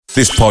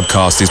This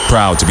podcast is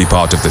proud to be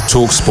part of the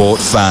TalkSport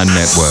Fan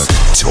Network.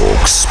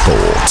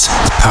 TalkSport.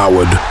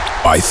 Powered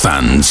by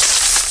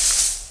fans.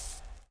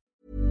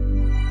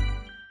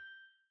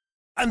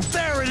 And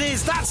there it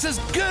is, that's as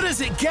good as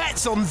it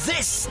gets on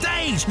this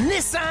stage.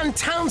 Nissan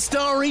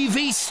Townstar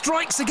EV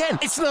strikes again.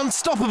 It's an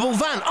unstoppable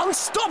van,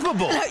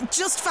 unstoppable.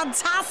 Just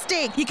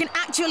fantastic. You can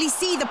actually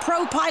see the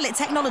Pro Pilot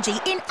technology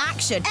in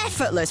action.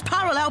 Effortless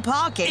parallel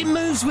parking. It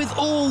moves with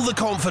all the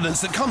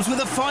confidence that comes with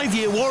a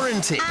 5-year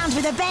warranty. And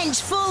with a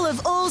bench full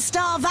of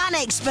all-star van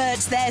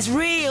experts, there's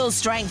real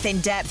strength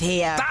in depth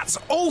here. That's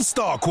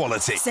all-star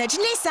quality. Search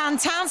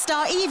Nissan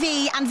Townstar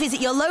EV and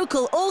visit your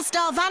local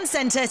all-star van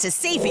centre to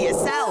see for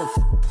yourself.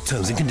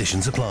 Terms and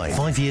conditions apply.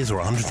 5 years or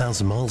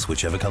 100,000 miles,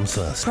 whichever comes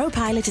first. Pro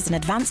Pilot is an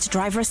advanced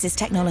driver assist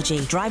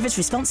technology. Driver's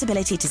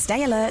responsibility to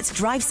stay alert,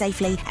 drive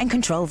safely, and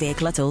control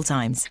vehicle at all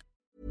times.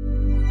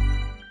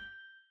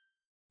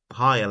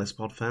 Hi Ellis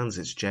Pod fans,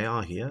 it's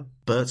JR here.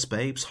 Bert's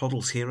Babes,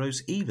 Hoddle's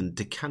Heroes, even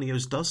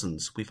DiCanio's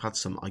Dozens. We've had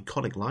some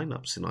iconic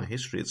lineups in our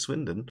history at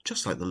Swindon,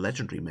 just like the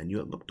legendary menu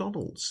at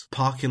McDonald's.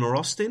 Parkin or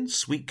Austin,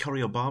 sweet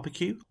curry or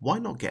barbecue? Why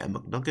not get a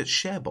McNugget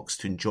share box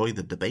to enjoy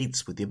the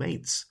debates with your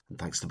mates? And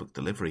thanks to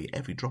McDelivery,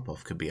 every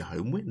drop-off can be a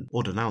home win.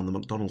 Order now on the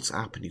McDonald's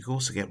app and you can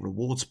also get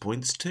rewards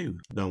points too.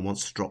 No one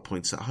wants to drop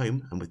points at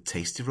home, and with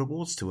tasty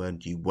rewards to earn,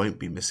 you won't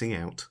be missing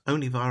out.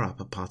 Only via app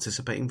at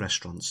participating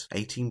restaurants.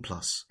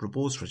 18+.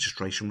 Rewards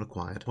registration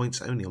required.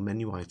 Points only on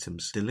menu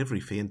items. Delivery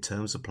fee and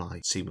terms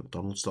apply. See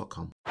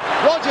mcdonalds.com.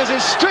 Rodgers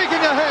is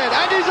streaking ahead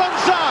and he's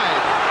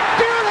onside.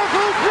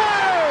 Beautiful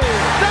play!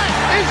 That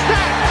is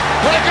that!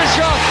 Take a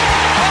shot!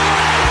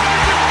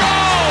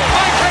 Goal!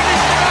 By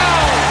Dennis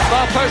Brown!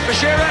 Far post for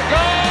Shearer,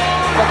 goal!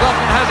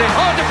 McLaughlin has it.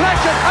 Oh,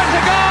 deflection, and it's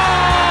a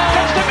goal!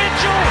 Comes to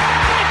Mitchell!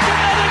 It's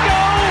another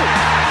goal!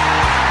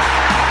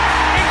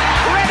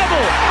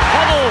 Incredible!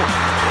 Hubble!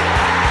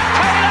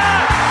 Taylor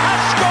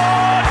has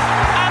scored,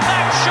 and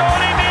that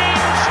surely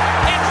means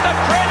it's the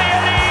Premier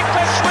League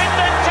for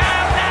Swindon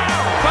Town now!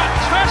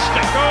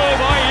 Fantastic goal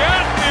by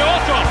Jan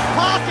Piotr!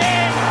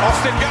 Parkin!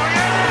 Austin going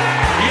in!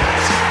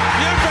 Yes!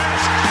 You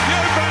bet! You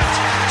bet!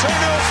 2-0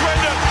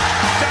 Swindon!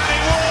 Danny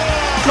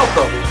Ward!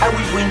 Loco, I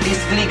will win this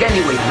league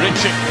anyway.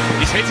 Richie,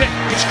 he's hit it.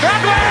 It's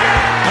Gladwell!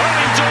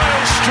 Tony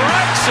Doyle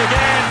strikes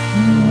again.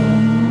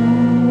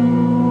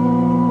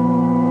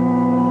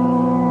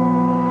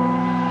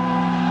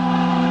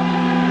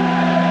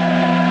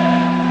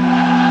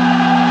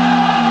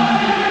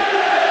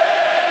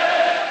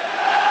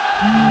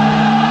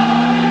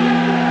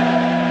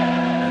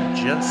 And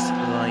just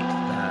like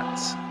that,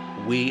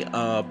 we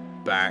are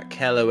back.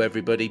 Hello,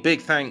 everybody.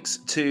 Big thanks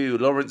to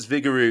Lawrence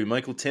Vigouroux,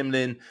 Michael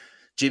Timlin,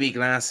 Jimmy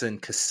Glass,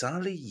 and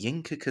Kasali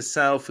Yinka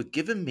Kasal for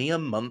giving me a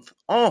month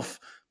off.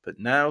 But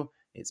now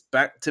it's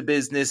back to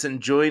business,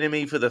 and joining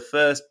me for the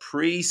first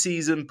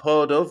pre-season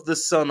pod of the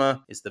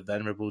summer is the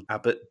venerable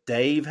Abbott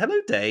Dave.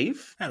 Hello,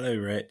 Dave. Hello,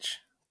 Rich.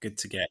 Good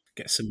to get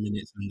some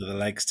minutes under the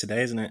legs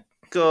today, isn't it?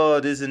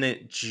 God, isn't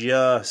it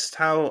just?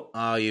 How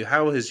are you?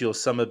 How has your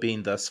summer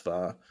been thus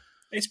far?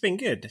 It's been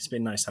good. It's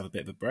been nice to have a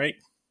bit of a break.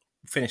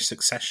 Finished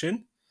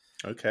Succession.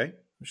 Okay.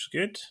 Which was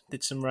good.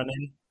 Did some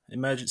running,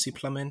 emergency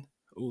plumbing,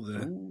 all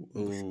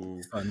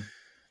the fun.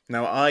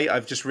 Now,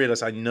 I've just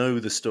realised I know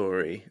the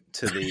story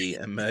to the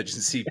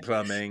emergency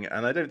plumbing,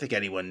 and I don't think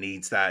anyone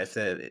needs that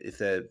if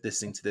they're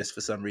listening to this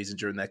for some reason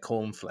during their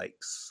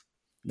cornflakes.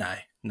 No,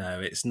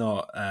 it's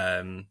not.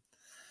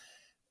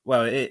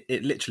 Well,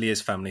 it literally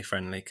is family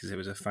friendly because it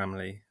was a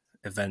family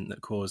event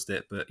that caused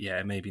it. But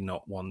yeah, maybe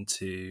not one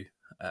to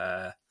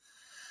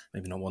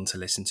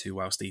listen to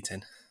whilst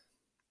eating.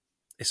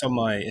 It's on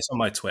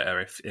my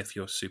Twitter if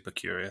you're super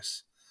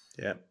curious.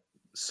 Yeah,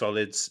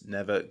 solids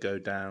never go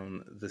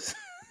down the.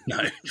 No.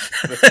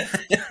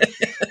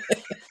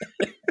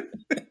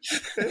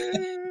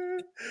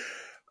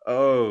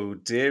 Oh,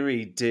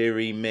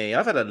 dearie me.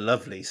 I've had a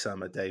lovely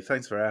summer, Dave.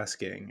 Thanks for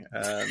asking.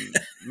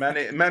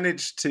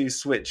 Managed to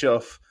switch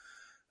off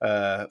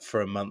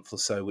for a month or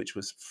so, which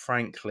was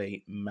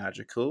frankly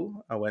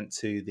magical. I went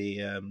to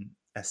the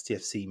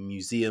STFC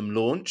museum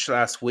launch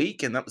last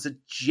week, and that was a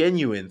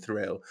genuine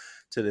thrill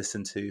to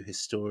listen to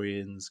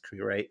historians,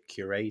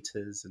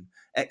 curators, and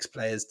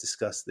ex-players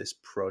discuss this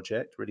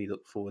project. Really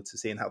look forward to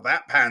seeing how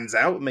that pans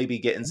out. Maybe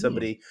getting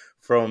somebody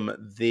from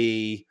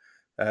the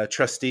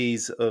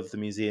trustees of the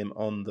museum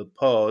on the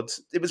pod.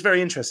 It was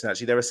very interesting,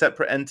 actually. They're a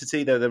separate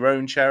entity. They're their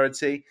own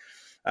charity.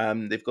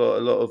 They've got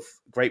a lot of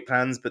great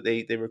plans, but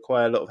they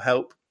require a lot of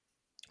help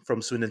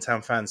from Swindon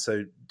Town fans.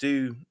 So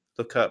do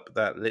look up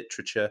that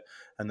literature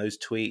and those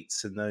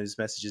tweets and those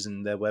messages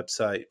in their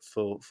website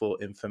for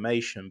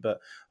information. But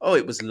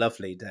it was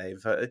lovely,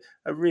 Dave. I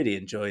really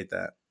enjoyed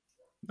that.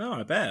 No,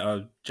 I bet.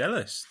 I'm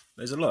jealous.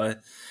 There's a lot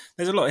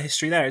of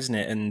history there, isn't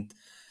it? And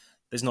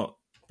there's not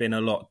been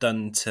a lot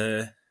done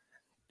to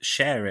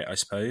share it, I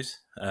suppose.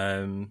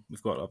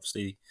 We've got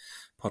obviously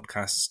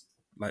podcasts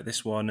like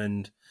this one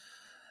and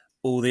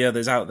all the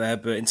others out there,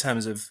 but in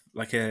terms of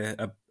like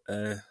a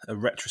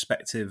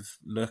retrospective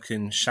look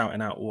and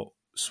shouting out what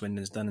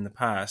Swindon's done in the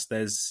past,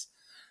 there's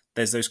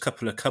there's those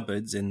couple of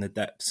cupboards in the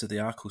depths of the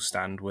Arkle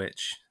stand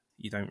which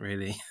you don't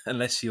really,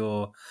 unless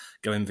you're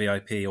going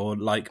VIP or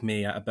like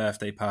me at a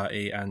birthday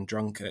party and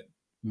drunk at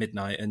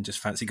midnight and just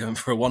fancy going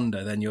for a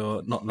wander, then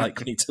you're not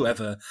likely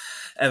to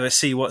ever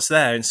see what's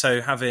there. And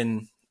so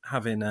having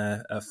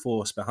a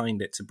force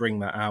behind it to bring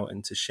that out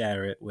and to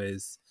share it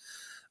with,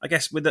 I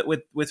guess,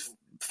 with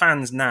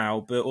fans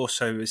now, but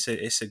also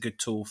it's a good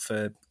tool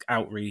for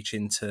outreach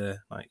into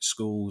like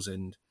schools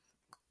and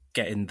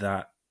getting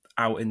that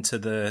out into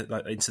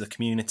the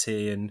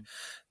community and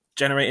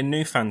generating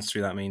new fans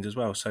through that means as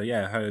well. So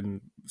yeah,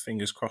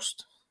 fingers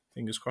crossed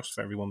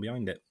for everyone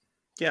behind it.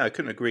 Yeah, I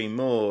couldn't agree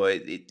more.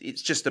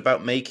 It's just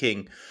about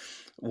making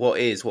what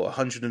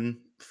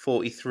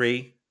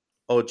 143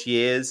 odd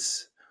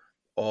years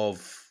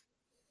of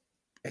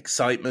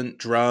excitement,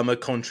 drama,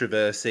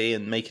 controversy,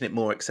 and making it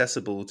more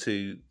accessible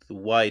to the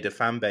wider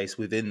fan base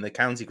within the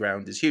county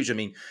ground is huge. I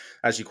mean,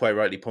 as you quite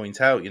rightly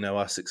point out,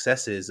 our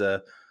successes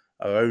are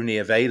only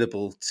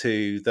available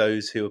to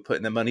those who are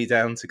putting their money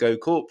down to go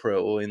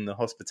corporate or in the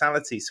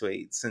hospitality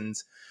suites. And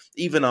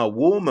even our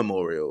war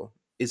memorial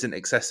isn't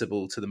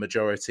accessible to the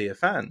majority of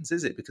fans,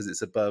 is it? Because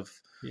it's above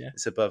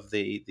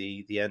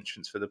the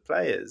entrance for the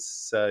players.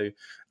 So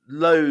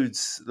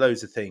loads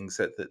of things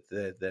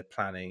that they're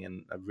planning,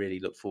 and I really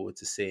look forward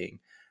to seeing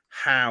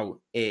how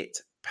it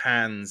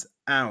pans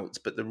out.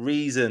 But the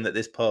reason that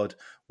this pod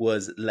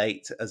was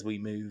late as we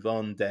move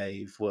on,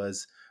 Dave,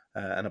 was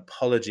and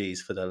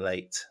apologies for the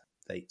late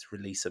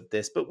release of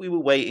this, but we were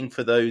waiting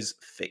for those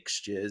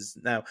fixtures.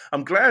 Now,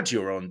 I'm glad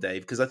you're on,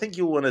 Dave, because I think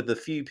you're one of the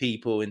few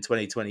people in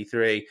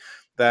 2023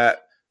 that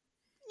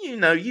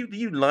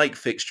you like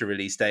fixture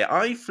release day.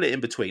 I flit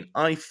in between.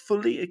 I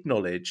fully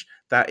acknowledge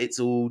that it's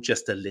all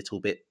just a little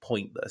bit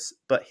pointless,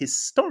 but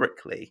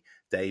historically,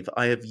 Dave,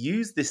 I have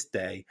used this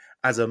day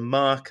as a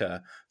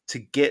marker to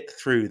get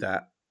through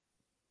that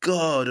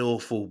god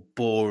awful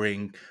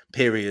boring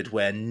period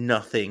where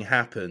nothing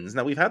happens.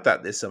 Now, we've had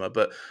that this summer,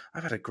 but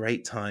I've had a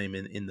great time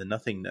in the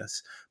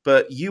nothingness.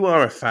 But you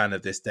are a fan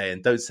of this day,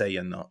 and don't say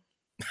you're not.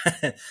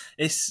 I've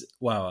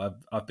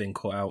been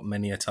caught out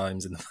many a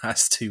times in the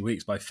past 2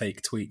 weeks by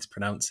fake tweets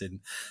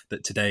pronouncing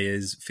that today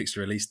is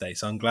fixture release day,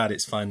 so I'm glad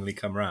it's finally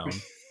come round.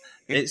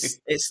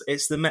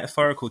 It's the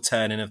metaphorical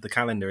turning of the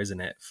calendar, isn't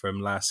it, from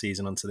last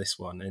season onto this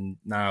one, and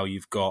now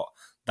you've got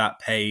that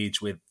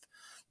page with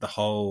the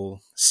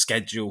whole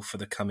schedule for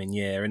the coming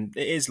year, and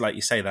it is, like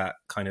you say, that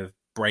kind of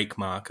break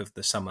mark of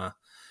the summer,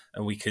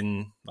 and we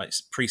can, like,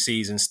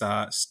 pre-season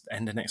starts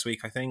end of next week,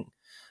 I think.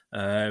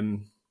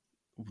 The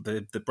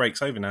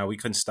break's over now. We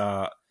can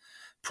start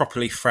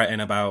properly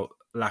fretting about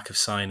lack of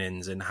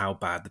signings and how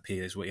bad the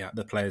players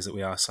that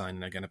we are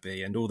signing are going to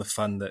be, and all the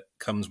fun that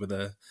comes with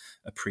a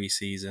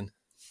pre-season.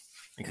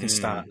 We can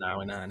start now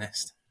in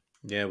earnest.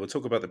 Yeah, we'll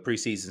talk about the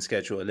pre-season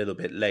schedule a little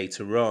bit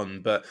later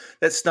on, but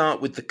let's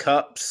start with the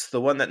Cups, the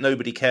one that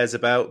nobody cares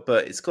about,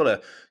 but it's got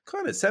a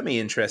kind of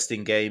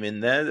semi-interesting game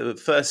in there.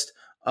 First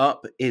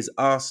up is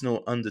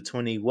Arsenal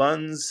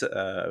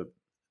under-21s,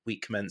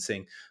 week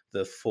commencing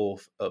the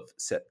 4th of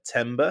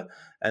September.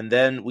 And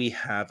then we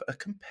have a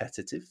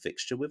competitive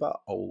fixture with our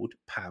old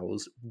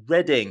pals,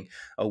 Reading,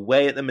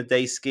 away at the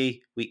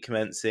Medeski, week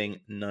commencing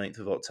 9th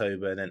of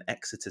October, and then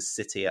Exeter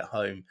City at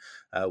home,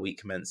 week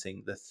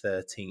commencing the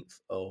 13th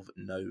of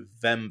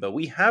November.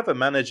 We have a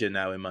manager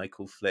now in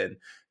Michael Flynn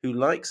who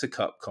likes a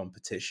cup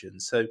competition,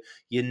 so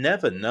you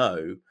never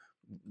know.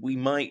 We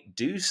might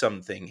do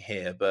something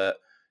here, but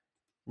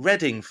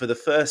Reading, for the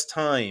first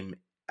time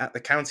at the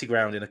county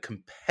ground in a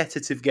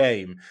competitive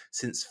game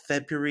since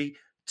February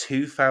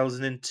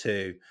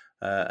 2002,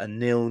 a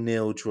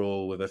 0-0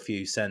 draw with a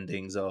few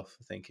sendings off.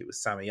 I think it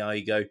was Sammy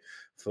Igo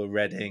for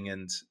Reading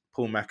and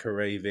Paul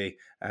McAravey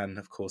and,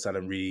 of course,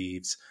 Alan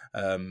Reeves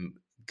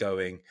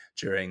going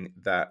during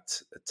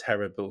that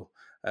terrible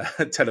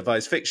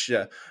televised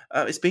fixture.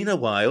 It's been a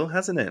while,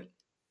 hasn't it?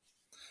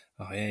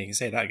 Oh yeah, you can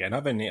say that again.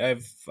 I've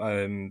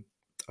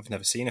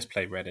never seen us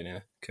play Reading in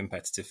a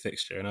competitive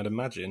fixture, and I'd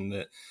imagine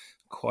that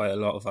quite a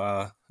lot of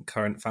our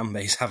current fan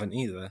base haven't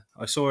either.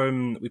 I saw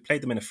we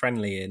played them in a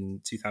friendly in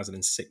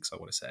 2006, I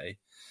want to say.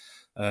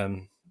 But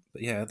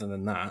yeah, other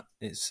than that,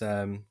 it's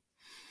it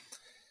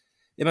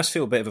must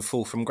feel a bit of a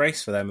fall from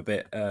grace for them, a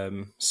bit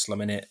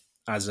slumming it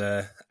as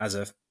a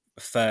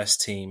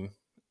first team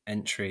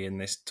entry in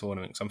this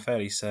tournament. So I'm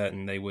fairly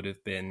certain they would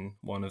have been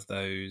one of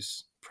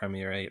those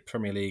Premier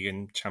League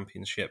and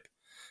Championship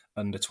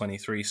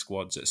under-23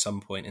 squads at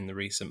some point in the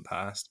recent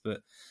past,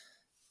 but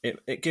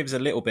it gives a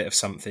little bit of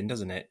something,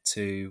 doesn't it,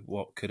 to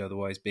what could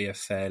otherwise be a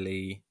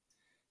fairly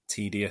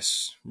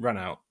tedious run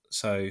out.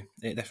 So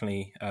it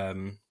definitely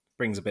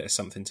brings a bit of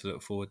something to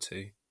look forward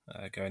to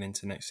going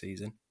into next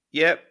season.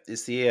 Yep,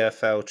 it's the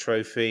EFL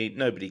trophy.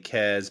 Nobody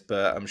cares,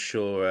 but I'm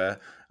sure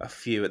a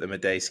few at the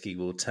Medeski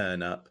will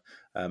turn up.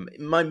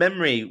 My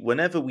memory,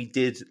 whenever we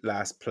did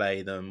last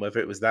play them, whether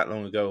it was that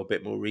long ago or a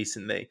bit more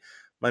recently,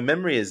 my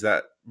memory is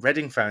that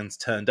Reading fans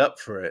turned up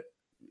for it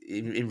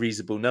in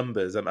reasonable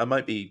numbers. I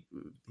might be,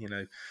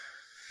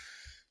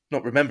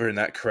 not remembering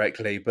that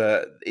correctly,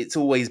 but it's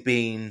always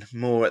been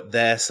more at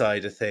their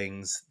side of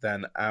things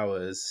than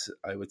ours,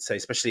 I would say,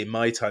 especially in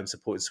my time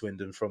supporting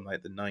Swindon from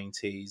like the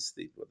 90s,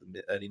 the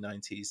early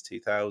 90s,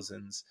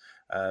 2000s.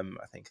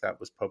 I think that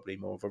was probably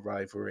more of a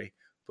rivalry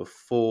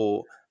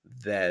before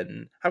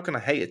then. How can I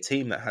hate a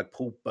team that had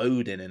Paul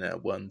Bowden in it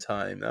at one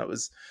time? That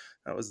was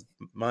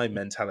my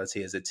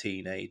mentality as a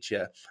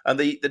teenager. And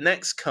the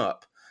next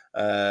cup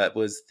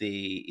was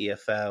the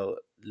EFL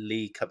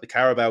League Cup, the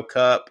Carabao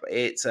Cup.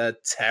 It's a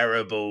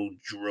terrible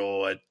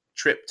draw. A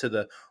trip to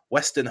the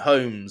Western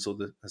Homes, or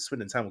the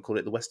Swindon Town will call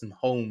it the Western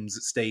Holmes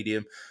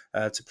Stadium,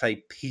 to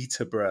play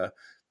Peterborough.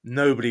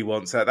 Nobody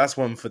wants that. That's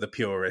one for the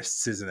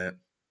purists, isn't it?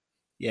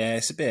 Yeah,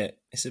 it's a bit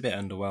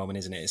underwhelming,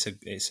 isn't it?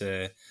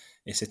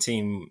 It's a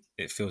team.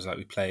 It feels like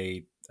we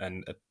play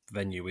and a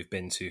venue we've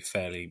been to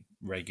fairly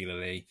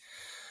regularly.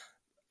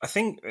 I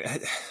think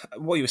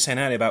what you were saying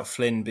earlier about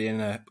Flynn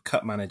being a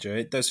cup manager,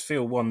 it does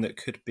feel one that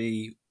could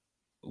be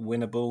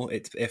winnable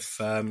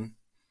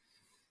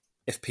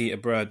if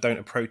Peterborough don't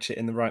approach it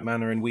in the right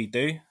manner and we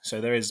do. So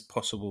there is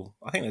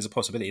I think there's a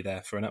possibility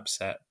there for an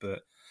upset,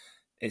 but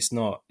it's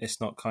not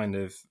kind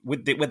of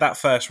with that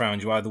first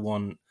round. You either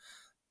want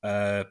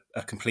a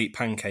complete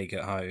pancake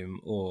at home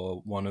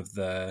or one of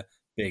the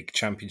big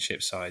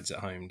championship sides at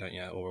home, don't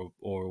you?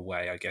 Or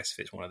away, I guess, if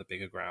it's one of the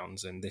bigger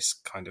grounds. And this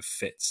kind of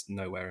fits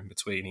nowhere in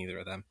between either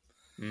of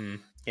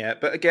them. Yeah,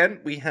 but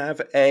again, we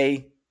have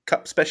a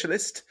cup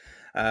specialist.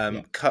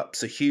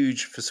 Cups are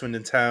huge for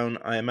Swindon Town,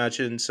 I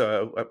imagine.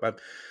 So I'm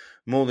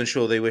more than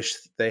sure they wish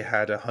they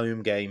had a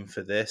home game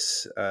for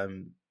this.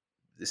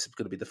 This is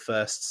going to be the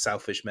first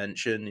selfish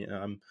mention. You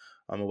know,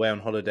 I'm away on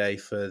holiday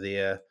for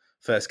the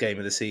first game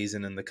of the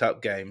season and the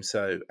cup game,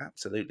 so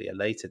absolutely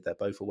elated they're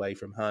both away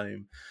from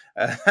home.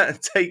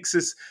 Takes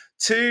us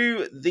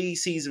to the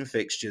season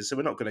fixtures, so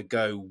we're not going to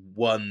go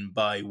one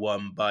by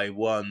one,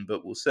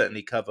 but we'll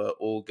certainly cover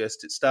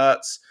August. It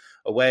starts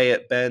away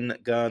at Ben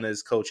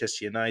Garner's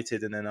Colchester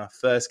United, and then our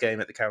first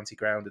game at the county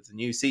ground of the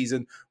new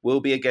season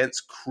will be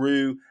against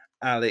Crewe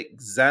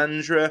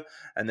Alexandra,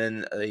 and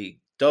then a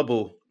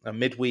double, a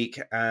midweek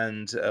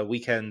and a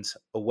weekend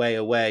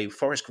away,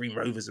 Forest Green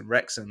Rovers and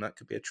Wrexham. That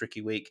could be a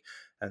tricky week.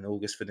 And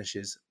August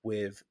finishes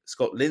with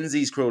Scott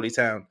Lindsay's Crawley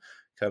Town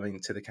coming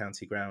to the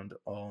county ground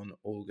on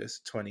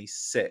August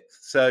 26th.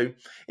 So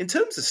in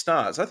terms of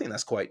starts, I think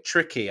that's quite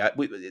tricky.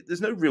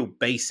 There's no real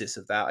basis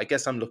of that. I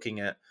guess I'm looking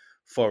at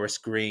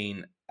Forest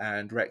Green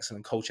and Wrexham,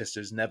 and Colchester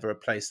is never a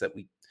place that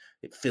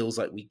it feels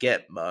like we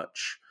get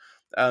much.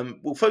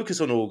 We'll focus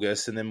on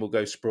August and then we'll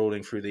go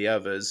sprawling through the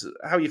others.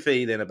 How are you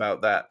feeling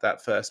about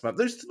that first month?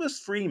 Those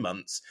 3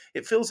 months,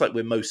 it feels like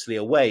we're mostly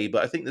away,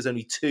 but I think there's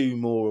only 2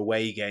 more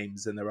away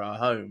games than there are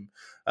home.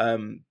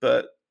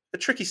 But a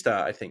tricky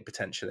start, I think,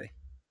 potentially.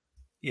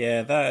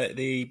 Yeah,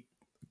 the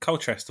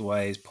Colchester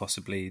away is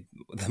possibly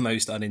the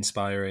most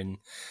uninspiring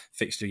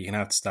fixture you can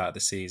have to start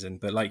the season.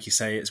 But like you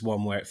say, it's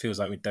one where it feels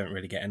like we don't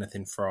really get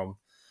anything from.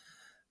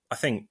 I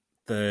think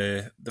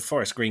the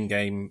Forest Green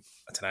game,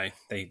 I don't know,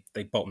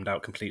 they bottomed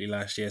out completely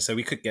last year, so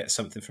we could get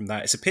something from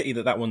that. It's a pity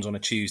that one's on a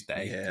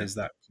Tuesday, because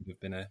that could have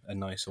been a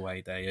nice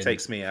away day. And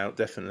takes me out,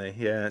 definitely.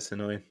 Yeah, it's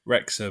annoying.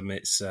 Wrexham,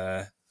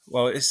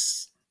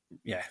 Wrexham's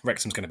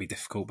going to be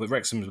difficult, but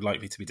Wrexham's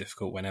likely to be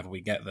difficult whenever we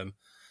get them.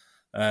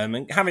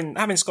 And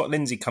having Scott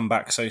Lindsay come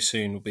back so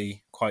soon will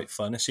be quite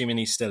fun, assuming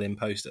he's still in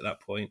post at that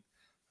point.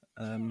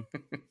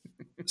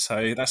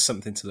 So that's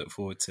something to look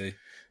forward to,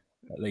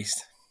 at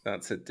least.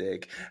 That's a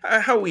dig.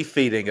 How are we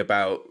feeling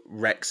about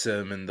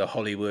Wrexham and the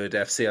Hollywood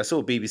FC? I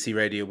saw BBC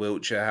Radio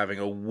Wiltshire having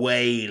a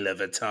whale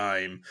of a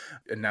time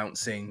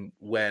announcing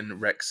when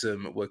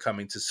Wrexham were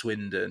coming to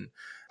Swindon.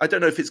 I don't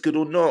know if it's good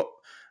or not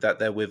that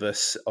they're with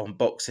us on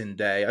Boxing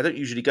Day. I don't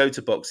usually go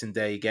to Boxing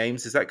Day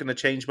games. Is that going to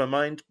change my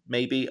mind?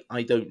 Maybe.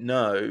 I don't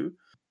know.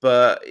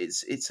 But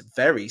it's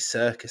very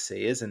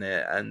circusy, isn't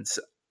it? And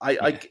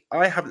I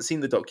haven't seen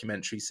the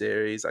documentary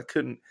series. I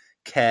couldn't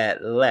care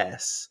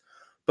less.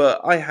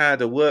 But I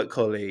had a work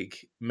colleague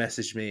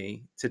message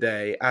me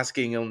today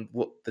asking on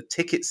what the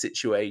ticket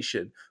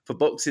situation for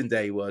Boxing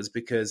Day was,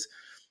 because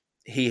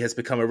he has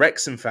become a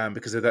Wrexham fan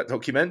because of that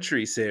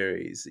documentary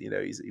series. You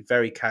know, he's a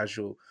very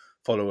casual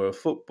follower of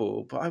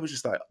football. But I was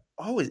just like,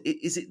 oh,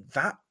 is it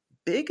that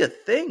big a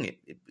thing?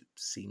 It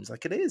seems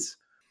like it is.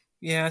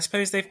 Yeah, I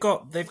suppose they've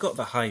got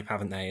the hype,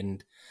 haven't they?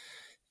 And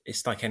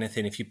it's like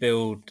anything, if you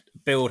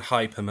build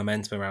hype and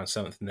momentum around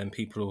something, then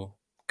people will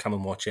come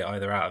and watch it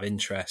either out of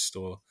interest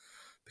or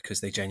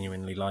because they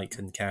genuinely like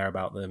and care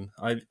about them.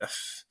 I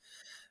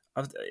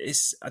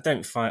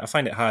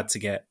find it hard to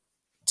get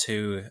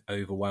too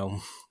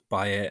overwhelmed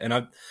by it, and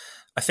I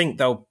think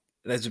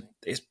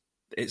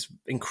it's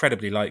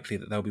incredibly likely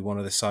that they'll be one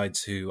of the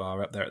sides who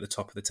are up there at the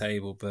top of the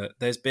table. But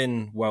there's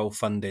been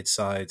well-funded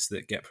sides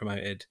that get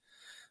promoted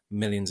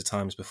millions of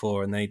times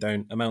before, and they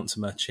don't amount to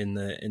much in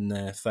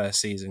their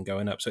first season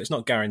going up. So it's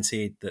not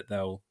guaranteed that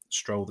they'll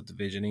stroll the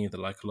division either,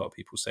 like a lot of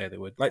people say they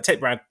would. Like take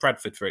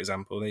Bradford, for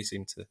example. They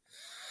seem to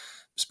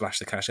splash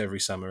the cash every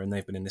summer, and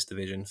they've been in this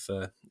division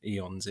for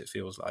eons, it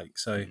feels like.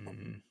 So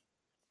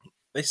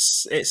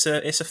It's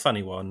a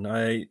funny one.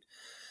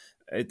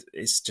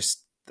 It's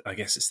just, I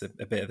guess it's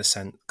a bit of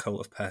the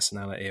cult of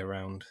personality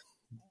around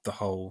the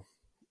whole.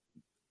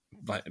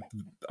 Like,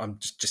 I'm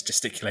just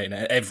gesticulating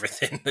at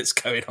everything that's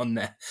going on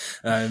there,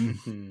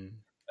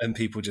 and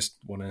people just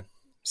want to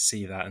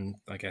see that, and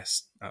I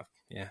guess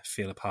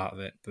feel a part of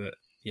it. But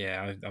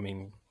yeah, I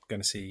mean,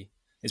 going to see,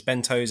 is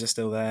Ben Tozer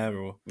still there,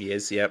 or He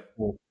is, yep.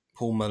 or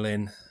Paul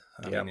Mullin?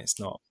 I Yep. mean, it's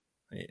not.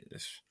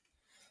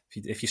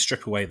 If you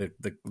strip away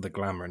the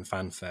glamour and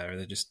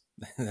fanfare,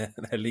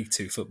 they're League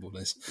Two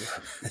footballers.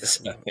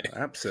 So,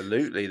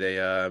 Absolutely, they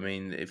are. I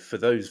mean, for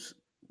those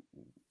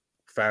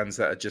fans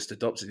that are just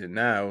adopted it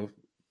now,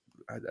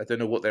 I don't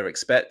know what they're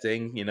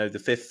expecting. You know, the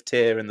fifth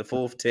tier and the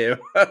fourth tier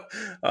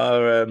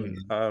are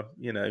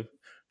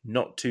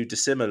not too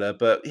dissimilar.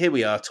 But here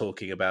we are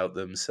talking about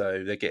them,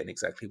 so they're getting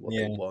exactly what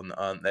they want,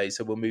 aren't they?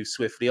 So we'll move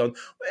swiftly on.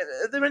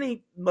 Are there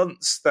any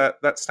months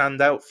that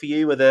stand out for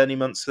you? Are there any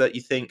months that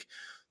you think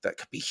that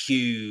could be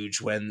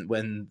huge when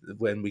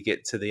we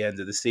get to the end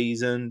of the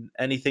season?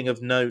 Anything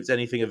of note,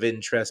 anything of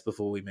interest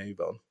before we move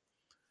on?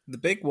 The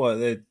big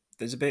one,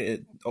 there's a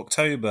bit.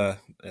 October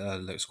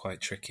looks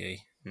quite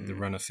tricky. The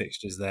run of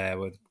fixtures there,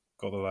 we've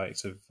got the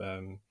likes of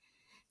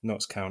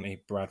Notts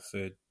County,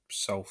 Bradford,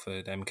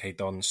 Salford, MK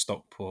Dons,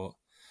 Stockport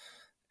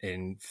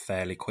in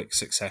fairly quick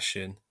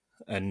succession,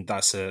 and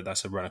that's a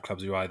run of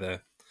clubs who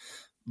either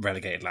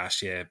relegated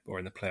last year or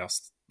in the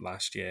playoffs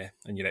last year,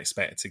 and you'd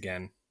expect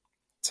again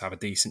to have a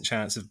decent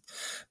chance of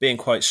being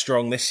quite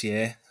strong this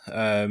year.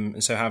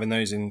 And so having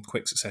those in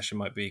quick succession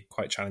might be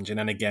quite challenging.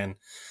 And again,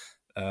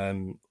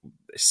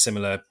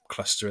 similar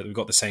cluster. We've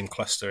got the same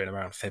cluster in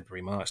around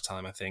February, March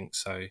time, I think.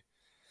 So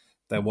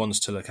they're ones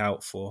to look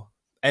out for.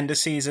 End of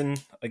season,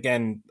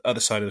 again, other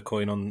side of the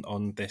coin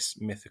on this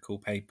mythical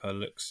paper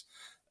looks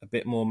a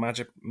bit more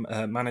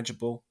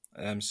manageable.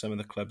 Some of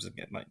the clubs are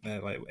getting like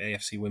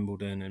AFC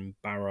Wimbledon and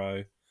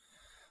Barrow.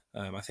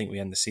 I think we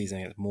end the season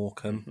against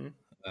Morecambe.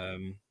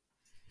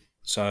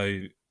 So,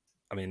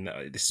 I mean,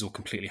 this is all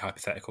completely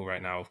hypothetical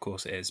right now. Of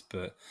course it is,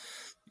 but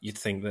you'd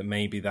think that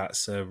maybe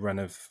that's a run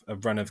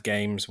of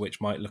games which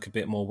might look a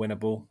bit more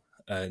winnable.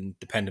 And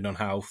depending on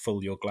how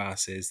full your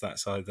glass is,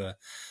 that's either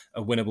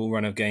a winnable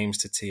run of games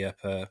to tee up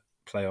a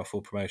playoff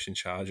or promotion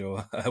charge,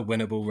 or a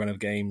winnable run of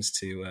games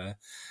to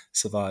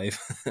survive.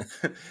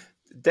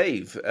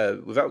 Dave,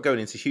 without going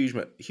into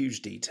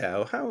huge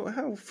detail,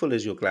 how full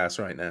is your glass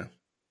right now?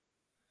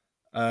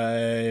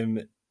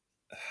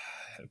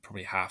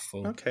 Probably half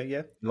full. Okay,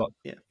 yeah. A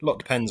lot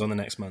depends on the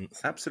next month.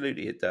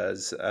 Absolutely, it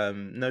does.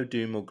 No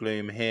doom or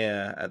gloom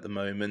here at the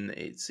moment.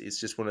 It's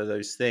just one of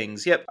those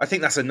things. Yep, I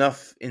think that's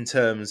enough in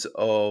terms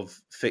of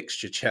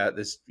fixture chat.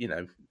 There's,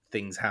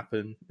 things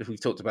happen. If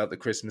we've talked about the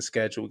Christmas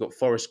schedule, we've got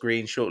Forest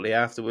Green shortly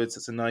afterwards.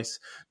 That's a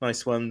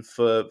nice one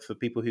for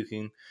people who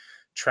can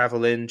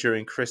travel in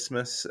during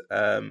Christmas.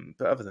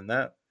 But other than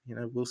that,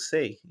 we'll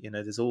see.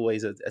 There's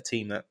always a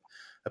team that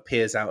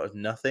appears out of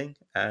nothing,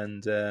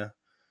 and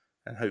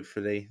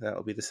hopefully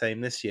that'll be the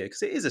same this year,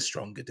 because it is a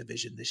stronger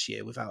division this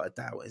year, without a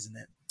doubt, isn't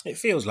it? It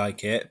feels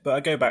like it, but I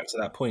go back to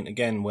that point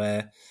again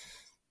where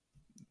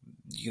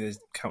there's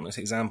countless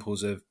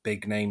examples of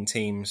big name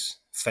teams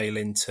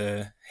failing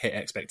to hit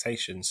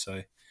expectations.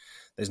 So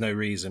there's no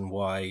reason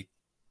why,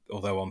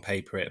 although on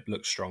paper it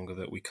looks stronger,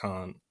 that we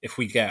can't. If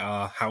we get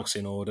our house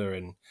in order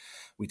and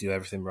we do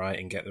everything right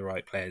and get the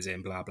right players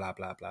in, blah, blah,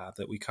 blah, blah,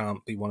 that we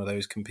can't be one of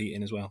those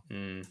competing as well.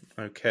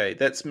 Okay,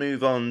 let's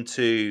move on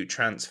to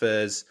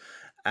transfers,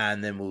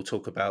 and then we'll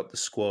talk about the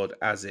squad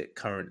as it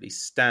currently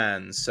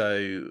stands.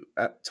 So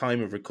at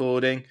time of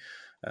recording,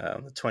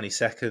 on the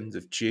 22nd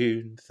of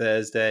June,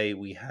 Thursday,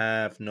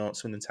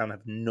 Swindon Town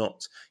have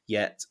not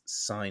yet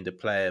signed a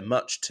player,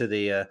 much to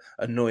the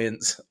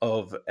annoyance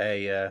of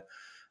a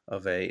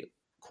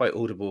quite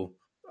audible,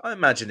 I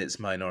imagine it's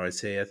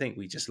minority. I think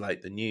we just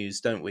like the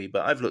news, don't we?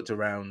 But I've looked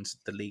around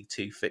the League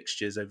Two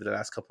fixtures over the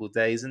last couple of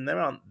days, and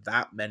there aren't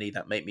that many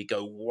that make me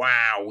go,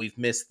 wow, we've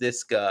missed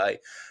this guy.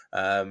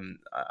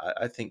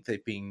 I think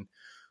they've been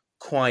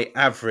quite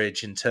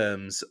average in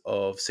terms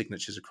of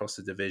signatures across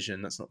the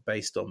division. That's not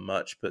based on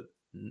much, but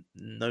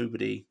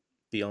nobody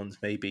beyond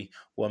maybe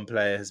one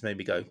player has made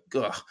me go,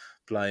 God,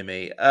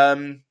 blimey.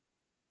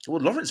 Well,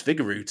 Lawrence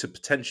Vigouroux to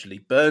potentially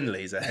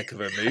Burnley is a heck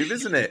of a move,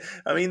 isn't it?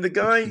 I mean, the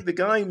guy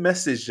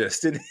messaged us,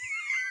 didn't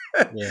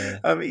he?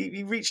 Yeah.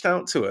 He reached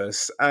out to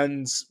us,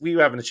 and we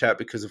were having a chat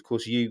because, of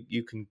course,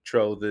 you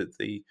control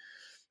the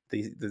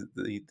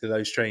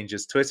Low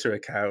Strangers Twitter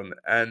account,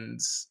 and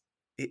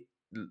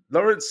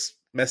Lawrence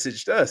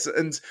messaged us,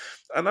 and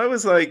I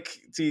was like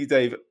to you,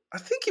 Dave, I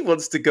think he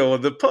wants to go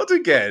on the pod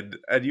again,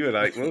 and you were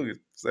like, well, there's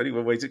only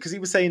one way to, because he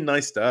was saying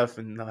nice stuff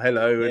and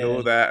hello and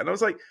all that, and I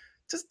was like,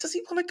 does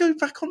he want to go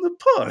back on the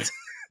pod?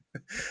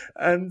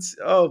 And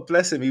oh,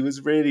 bless him, he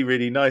was really,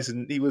 really nice,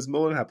 and he was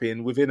more than happy.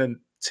 And within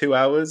 2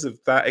 hours of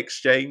that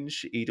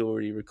exchange, he'd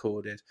already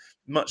recorded,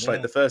 much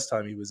like the first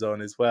time he was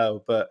on as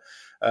well. But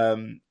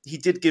he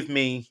did give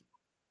me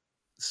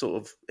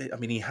sort of, I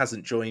mean, he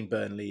hasn't joined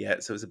Burnley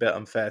yet, so it's a bit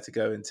unfair to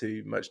go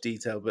into much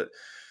detail, but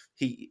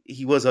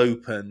he was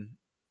open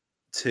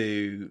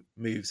to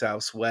moves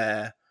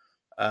elsewhere,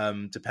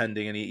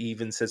 depending. And he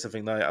even said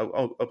something like,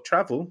 I'll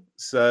travel.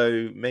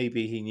 So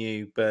maybe he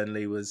knew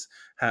Burnley was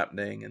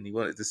happening and he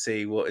wanted to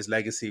see what his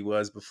legacy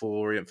was before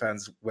Orient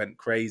fans went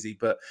crazy.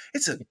 But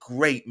it's a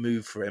great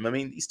move for him. I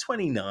mean, he's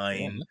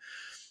 29. Yeah.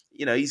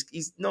 You know,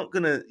 he's not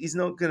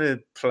gonna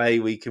play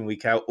week in,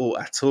 week out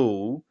or at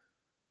all,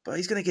 but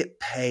he's gonna get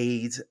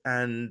paid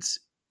and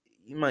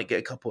you might get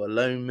a couple of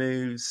loan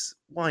moves.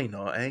 Why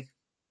not, eh?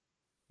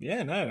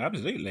 Yeah, no,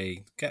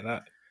 absolutely. Get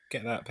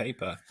that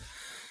paper.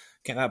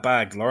 Get that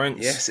bag,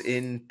 Lawrence. Yes,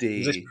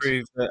 indeed. Does this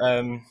prove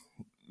that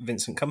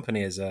Vincent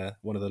Kompany is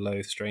one of the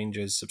Loathe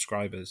Strangers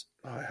subscribers?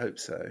 Oh, I hope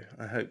so.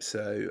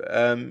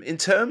 In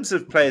terms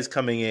of players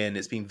coming in,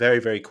 it's been very,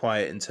 very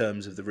quiet in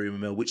terms of the rumour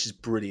mill, which is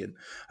brilliant.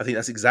 I think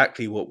that's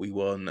exactly what we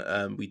want.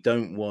 We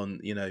don't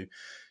want,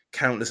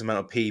 countless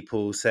amount of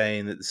people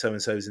saying that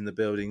so-and-so's in the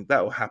building.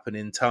 That will happen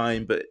in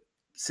time. But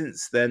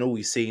since then, all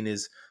we've seen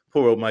is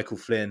poor old Michael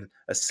Flynn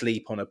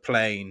asleep on a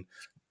plane,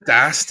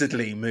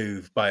 dastardly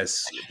moved by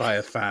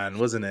a fan,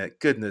 wasn't it?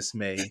 Goodness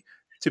me.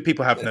 Two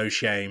people have no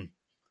shame.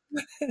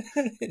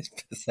 It's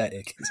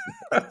pathetic,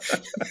 isn't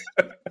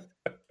it?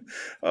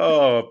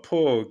 Oh,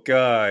 poor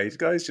guy. The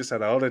guy's just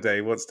had a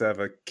holiday, wants to have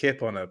a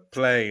kip on a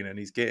plane, and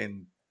he's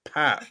getting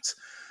papped.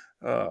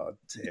 Oh,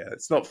 dear.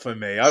 It's not for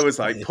me. I was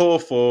like, poor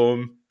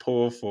form.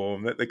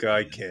 Let the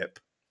guy kip.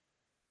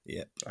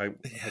 Yeah. I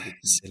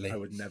Silly.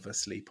 would never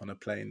sleep on a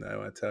plane,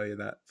 though. I tell you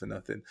that for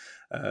nothing.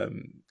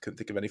 Couldn't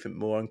think of anything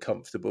more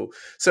uncomfortable.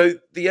 So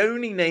the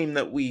only name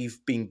that we've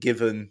been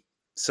given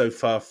so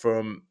far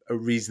from a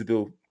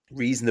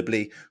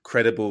reasonably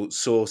credible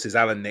source is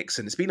Alan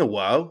Nixon. It's been a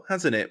while,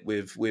 hasn't it,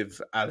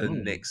 with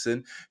Alan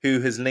Nixon, who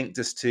has linked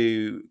us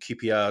to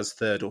QPR's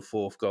third or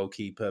fourth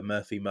goalkeeper,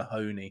 Murphy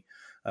Mahoney,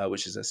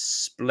 which is a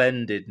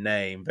splendid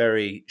name,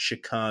 very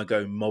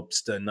Chicago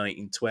mobster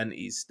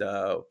 1920s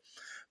style.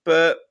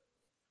 But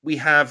we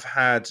have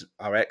had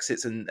our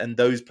exits, and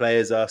those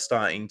players are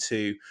starting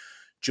to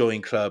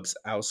join clubs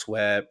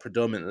elsewhere,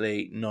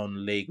 predominantly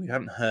non-league. We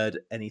haven't heard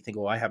anything,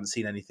 or I haven't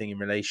seen anything in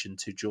relation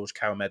to George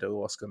Calmedo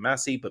or Oscar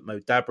Massey, but Mo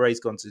Dabre's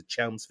gone to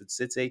Chelmsford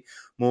City.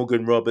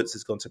 Morgan Roberts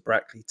has gone to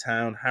Brackley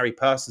Town. Harry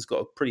Parsons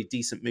got a pretty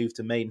decent move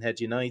to Maidenhead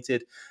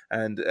United,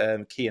 and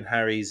Kean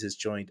Harries has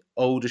joined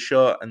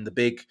Aldershot, and the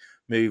big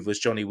move was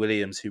Johnny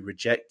Williams, who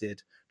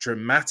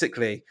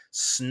dramatically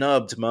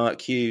snubbed Mark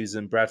Hughes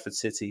and Bradford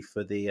City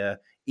for the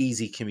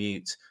easy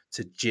commute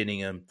to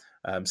Gillingham.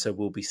 So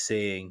we'll be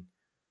seeing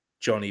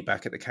Johnny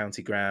back at the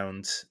county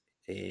ground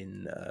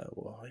in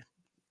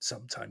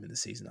sometime in the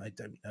season. I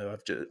don't know.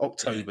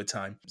 October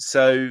time.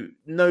 So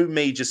no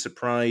major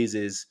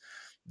surprises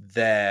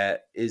there,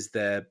 is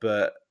there?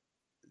 But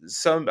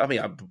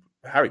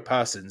Harry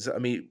Parsons,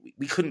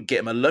 we couldn't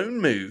get him a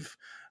loan move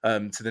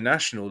to the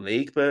National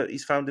League, but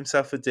he's found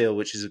himself a deal,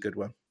 which is a good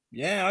one.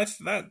 Yeah,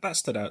 that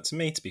stood out to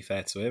me, to be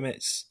fair to him.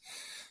 It's,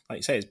 like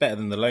you say, it's better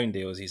than the loan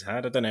deals he's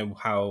had. I don't know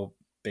how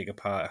big a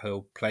part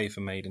he'll play for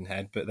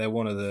Maidenhead, but they're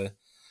one of the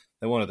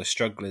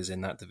strugglers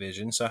in that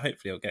division, so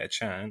hopefully he'll get a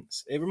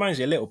chance. It reminds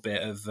me a little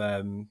bit of,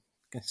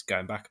 it's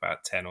going back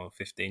about 10 or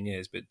 15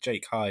 years, but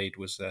Jake Hyde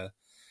was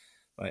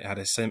had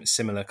a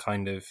similar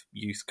kind of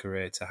youth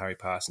career to Harry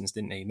Parsons,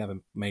 didn't he? Never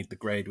made the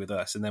grade with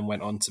us, and then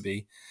went on to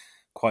be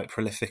quite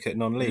prolific at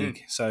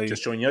non-league. So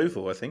just joined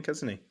Yeovil, I think,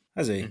 hasn't he?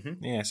 Has he?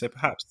 Mm-hmm. Yeah. So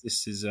perhaps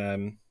this is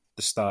the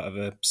start of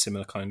a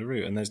similar kind of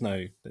route, and there's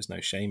no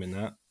shame in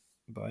that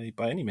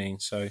by any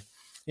means. So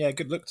yeah,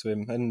 good luck to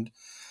him. And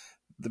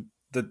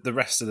the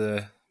rest of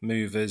the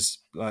movers,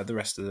 like the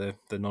rest of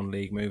the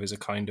non-league movers, are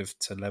kind of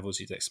to levels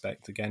you'd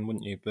expect again,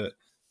 wouldn't you? But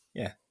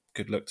yeah,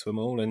 good luck to them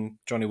all. And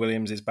Johnny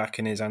Williams is back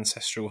in his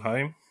ancestral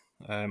home.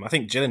 I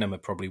think Gillingham are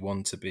probably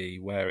one to be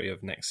wary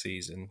of next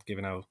season,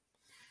 given how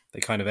they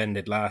kind of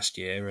ended last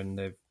year and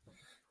they've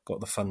got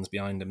the funds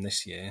behind them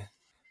this year.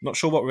 Not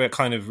sure what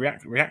kind of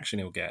reaction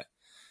he'll get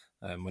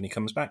when he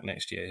comes back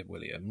next year,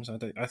 Williams.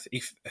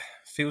 He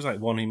feels like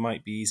one who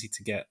might be easy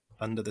to get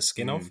under the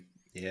skin of.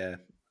 Yeah.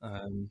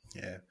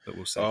 But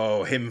we'll see.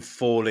 Oh, him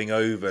falling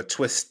over,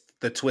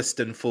 the twist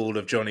and fall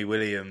of Johnny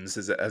Williams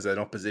as an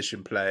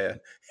opposition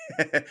player.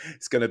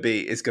 It's going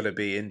to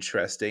be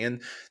interesting.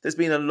 And there's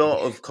been a lot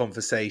of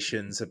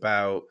conversations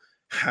about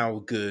how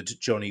good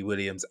Johnny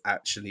Williams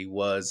actually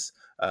was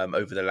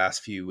over the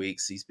last few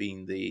weeks. He's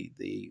been the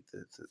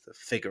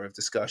figure of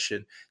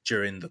discussion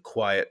during the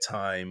quiet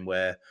time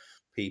where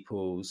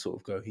people sort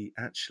of go, he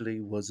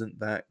actually wasn't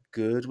that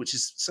good, which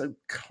is so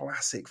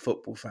classic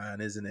football fan,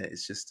 isn't it?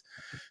 It's just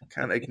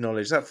can't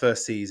acknowledge that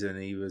first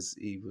season he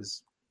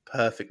was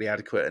perfectly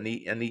adequate, and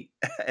he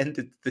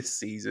ended this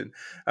season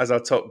as our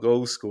top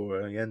goal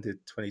scorer. He ended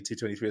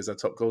 22-23 as our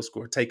top goal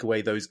scorer. Take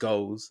away those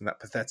goals and that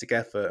pathetic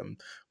effort, and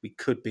we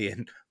could be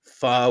in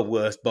far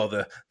worse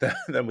bother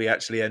than we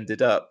actually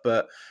ended up.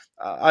 But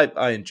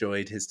I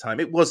enjoyed his time.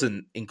 It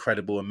wasn't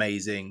incredible,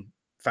 amazing,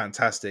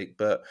 fantastic,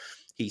 but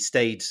he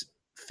stayed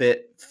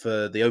fit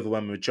for the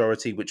overwhelming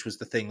majority, which was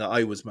the thing that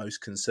I was most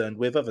concerned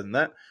with. Other than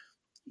that,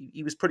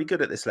 he was pretty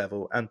good at this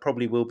level, and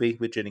probably will be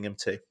with Gillingham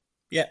too.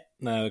 Yeah,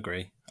 no, I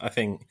agree. I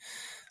think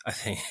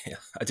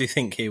I do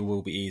think it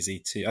will be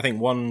easy to. I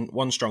think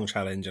one strong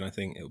challenge, and I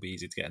think it'll be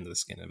easy to get under the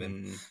skin of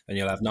him. And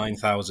you'll have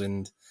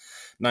 9,000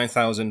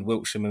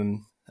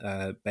 Wiltshiremen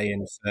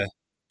baying for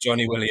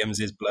Johnny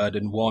Williams' blood,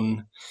 and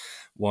one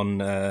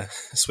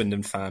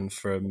Swindon fan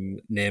from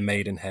near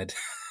Maidenhead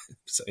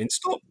saying,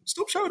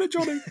 "Stop shouting at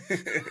Johnny."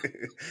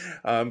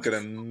 I'm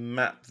gonna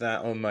mark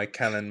that on my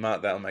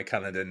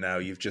calendar now.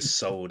 You've just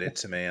sold it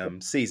to me.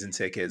 I'm season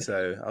ticket,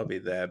 so I'll be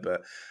there.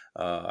 But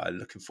I'm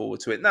looking forward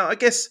to it. Now, I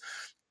guess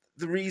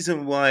the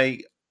reason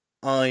why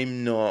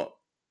I'm not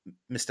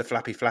Mr.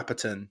 Flappy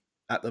Flapperton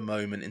at the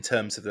moment in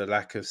terms of the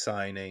lack of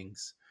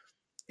signings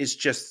is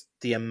just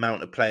the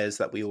amount of players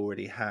that we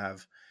already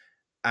have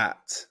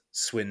at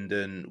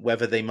Swindon.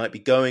 Whether they might be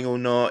going or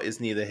not is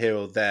neither here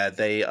or there.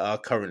 They are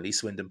currently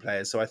Swindon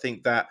players. So I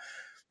think that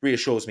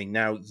reassures me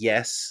now.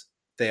 Yes,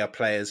 they are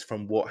players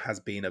from what has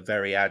been a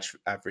very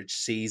average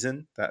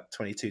season that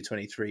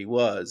 22-23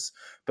 was.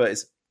 But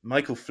it's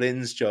Michael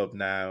Flynn's job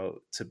now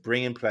to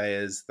bring in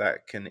players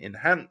that can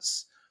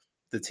enhance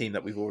the team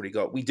that we've already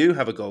got. We do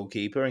have a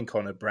goalkeeper in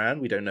Connor Brand.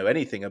 We don't know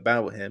anything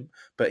about him,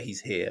 but he's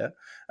here.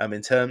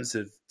 In terms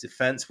of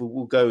defence,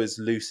 we'll go as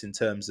loose in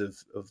terms of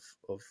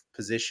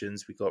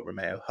positions. We've got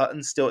Romeo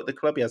Hutton still at the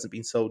club. He hasn't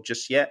been sold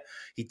just yet.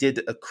 He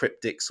did a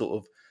cryptic sort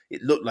of,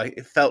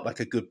 it felt like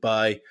a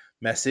goodbye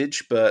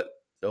message,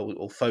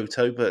 or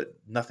photo, but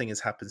nothing has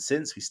happened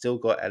since. We still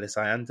got Ellis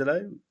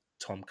Iandolo,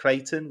 Tom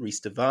Clayton,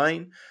 Reece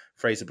Devine,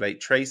 Fraser Blake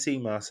Tracy,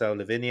 Marcel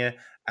Lavinia,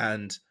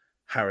 and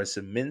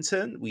Harrison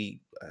Minton.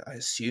 I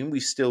assume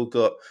we've still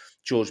got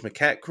George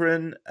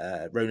McEachran,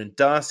 Ronan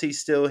Darcy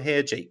still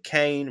here, Jake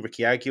Kane,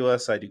 Ricky Aguiar,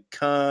 Saidu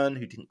Khan,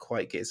 who didn't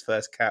quite get his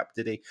first cap,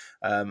 did he,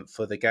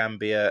 for the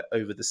Gambia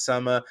over the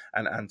summer,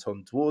 and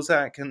Anton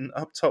Dworzak. And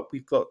up top,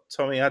 we've got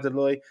Tommy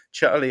Adeloy,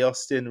 Charlie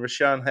Austin,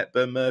 Rashaan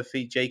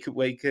Hepburn-Murphy, Jake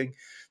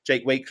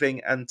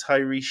Wakeling, and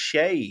Tyree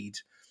Shade.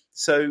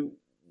 So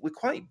we're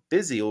quite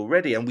busy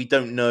already, and we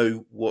don't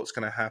know what's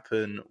going to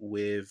happen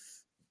with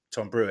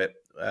Tom Brewitt.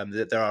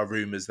 There are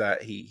rumours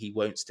that he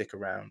won't stick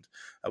around.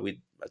 I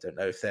don't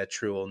know if they're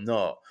true or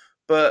not.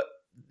 But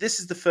this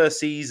is the first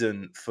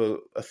season for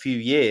a few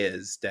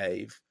years,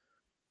 Dave,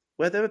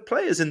 where there are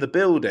players in the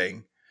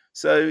building.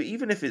 So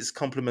even if it's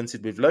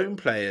complemented with loan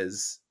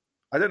players,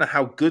 I don't know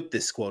how good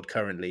this squad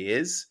currently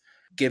is,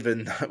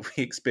 given that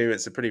we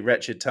experienced a pretty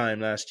wretched time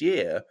last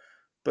year.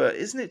 But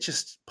isn't it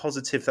just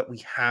positive that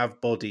we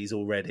have bodies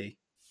already?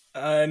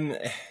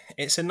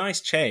 It's a nice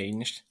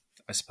change,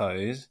 I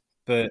suppose,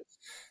 but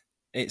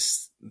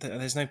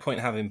there's no point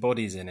having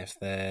bodies in if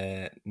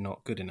they're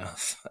not good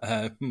enough.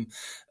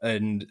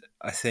 And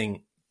I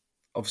think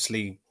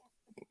obviously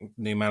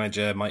new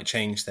manager might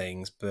change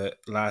things, but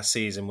last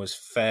season was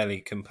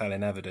fairly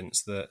compelling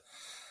evidence that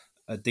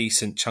a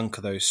decent chunk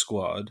of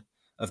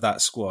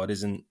that squad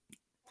isn't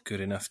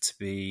good enough to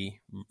be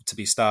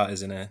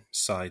starters in a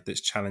side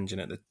that's challenging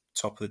at the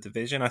top of the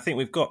division. I think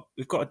we've got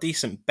a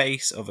decent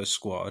base of a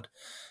squad,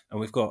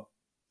 and we've got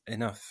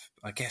enough.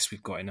 I guess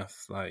we've got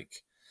enough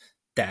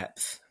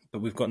depth, but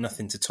we've got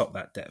nothing to top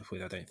that depth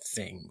with. I don't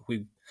think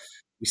we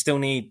still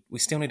need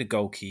a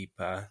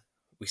goalkeeper.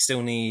 We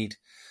still need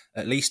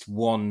at least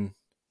one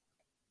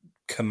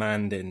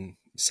commanding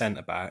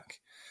centre back,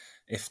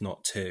 if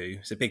not two.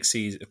 It's a big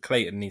season. If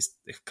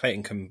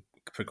Clayton can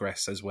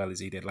progress as well as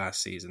he did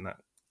last season, that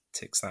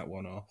ticks that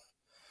one off.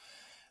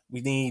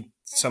 We need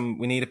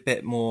a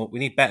bit more. We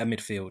need better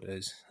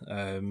midfielders.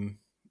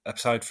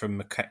 Aside from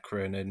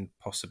McEachran and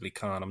possibly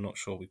Khan, I'm not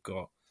sure we've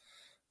got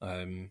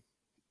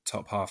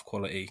top half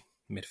quality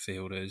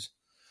midfielders.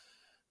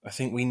 I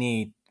think we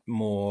need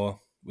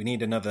more. We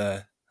need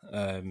another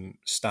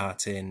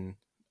starting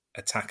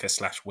attacker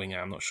 / winger.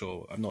 I'm not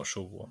sure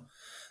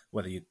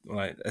whether you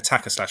like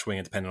attacker /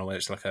 winger, depending on whether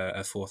it's like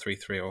a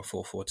 4-3-3 or a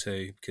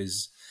 4-4-2.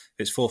 Because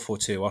if it's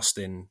 4-4-2,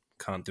 Austin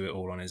can't do it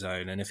all on his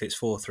own, and if it's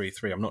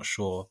 4-3-3, I'm not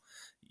sure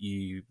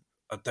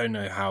I don't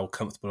know how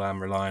comfortable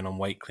I'm relying on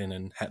Wakeling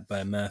and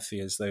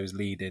Hepburn-Murphy as those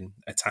leading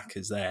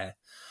attackers there.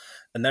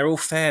 And they're all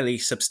fairly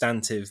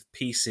substantive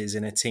pieces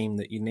in a team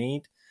that you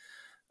need.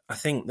 I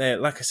think that,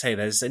 like I say,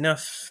 there's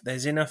enough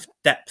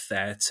depth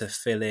there to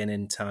fill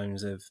in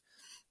times of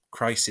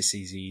crises.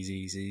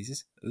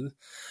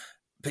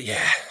 But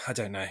yeah, I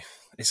don't know.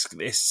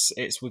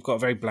 We've got a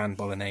very bland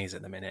bolognese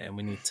at the minute, and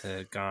we need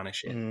to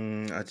garnish it.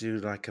 I do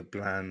like a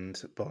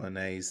bland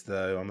bolognese,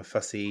 though. I'm a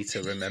fussy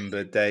eater,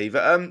 remember, Dave.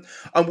 I'm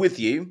with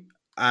you.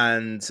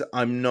 And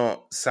I'm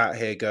not sat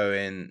here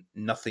going,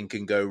 nothing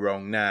can go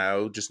wrong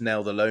now. Just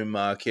nail the loan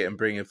market and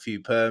bring a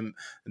few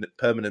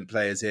permanent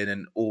players in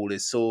and all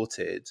is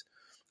sorted.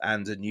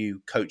 And a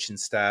new coaching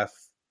staff,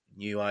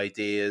 new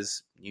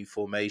ideas, new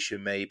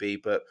formation maybe.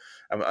 But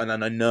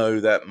and I know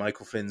that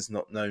Michael Flynn's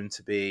not known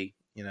to be,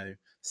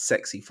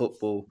 sexy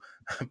football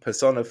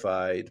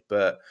personified.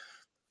 But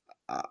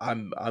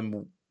I'm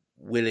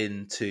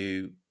willing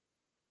to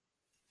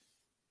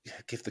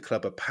give the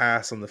club a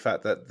pass on the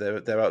fact that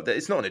there are.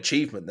 It's not an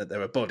achievement that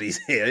there are bodies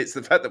here. It's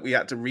the fact that we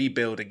had to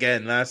rebuild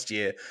again last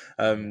year.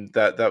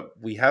 That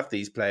we have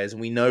these players,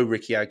 and we know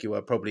Ricky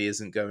Aguiar probably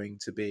isn't going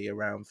to be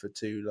around for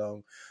too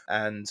long,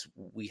 and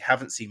we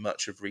haven't seen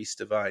much of Reece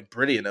Devine.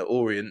 Brilliant at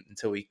Orient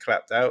until he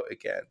clapped out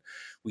again.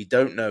 We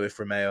don't know if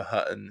Romeo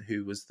Hutton,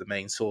 who was the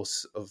main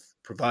source of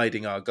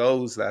providing our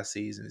goals last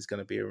season, is going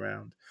to be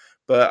around.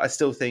 But I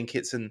still think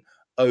it's an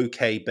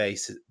okay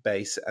base,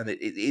 and it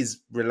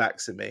is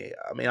relaxing me.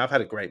 I mean, I've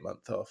had a great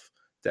month off,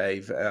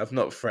 Dave. I've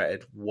not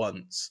fretted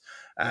once,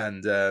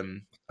 and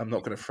I'm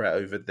not going to fret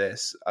over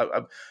this.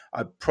 I'm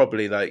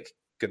probably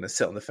going to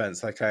sit on the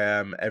fence like I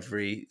am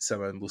every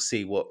summer, and we'll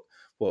see what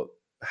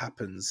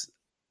happens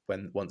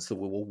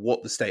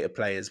what the state of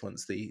play is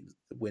once the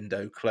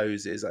window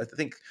closes. I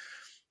think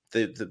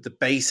the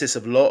basis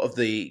of a lot of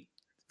the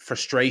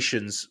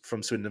frustrations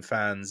from Swindon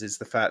fans is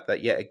the fact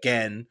that, yet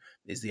again,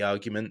 is the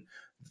argument,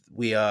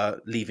 we are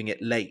leaving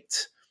it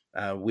late.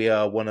 We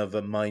are one of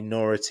a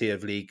minority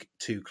of League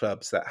Two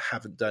clubs that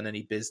haven't done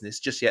any business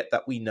just yet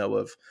that we know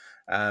of.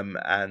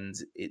 And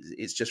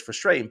it's just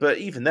frustrating. But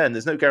even then,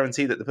 there's no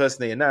guarantee that the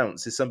person they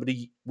announce is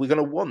somebody we're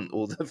going to want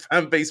or the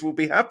fan base will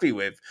be happy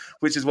with,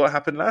 which is what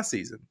happened last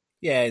season.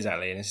 Yeah,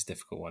 exactly. And it's a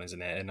difficult one,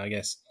 isn't it? And I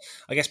guess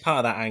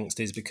part of that angst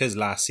is because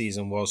last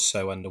season was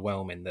so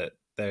underwhelming that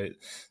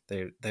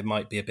there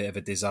might be a bit of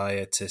a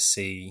desire to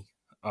see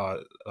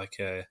I'm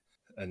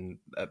going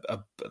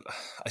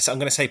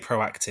to say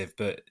proactive,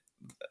 but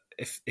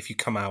if you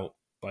come out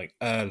like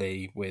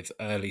early with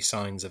early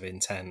signs of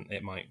intent,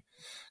 it might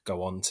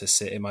go on to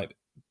sit. It might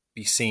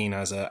be seen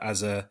as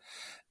a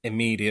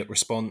immediate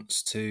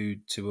response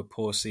to a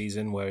poor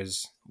season,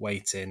 whereas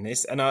waiting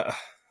is. And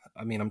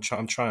I'm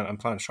trying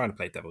to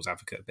play devil's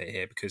advocate a bit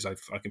here because I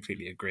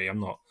completely agree. I'm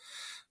not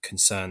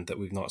concerned that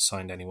we've not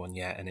signed anyone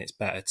yet, and it's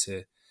better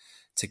to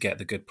get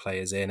the good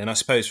players in. And I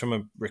suppose from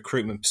a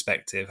recruitment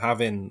perspective,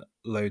 having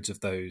loads of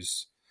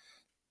those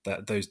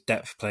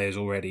depth players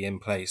already in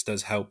place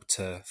does help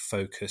to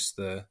focus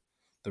the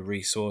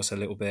resource a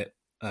little bit.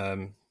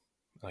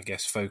 I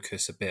guess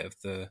focus a bit of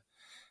the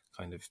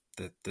kind of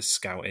the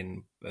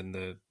scouting and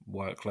the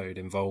workload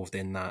involved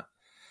in that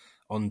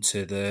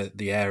onto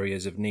the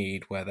areas of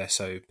need where they're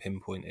so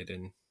pinpointed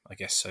and I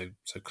guess so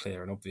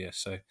clear and obvious.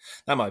 So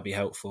that might be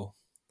helpful.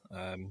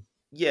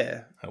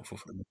 Helpful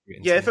for the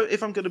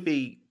if I'm going to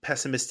be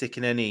pessimistic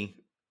in any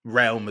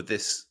realm of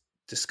this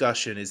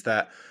discussion, is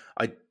that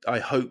I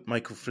hope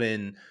Michael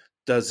Flynn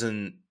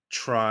doesn't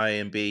try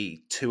and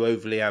be too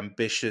overly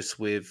ambitious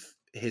with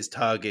his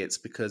targets,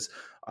 because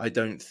I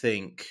don't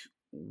think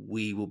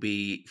we will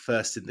be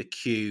first in the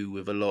queue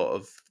with a lot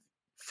of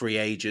free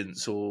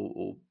agents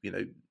or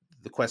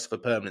the quest for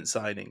permanent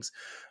signings.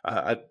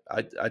 I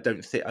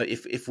don't think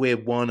if we're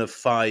one of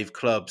 5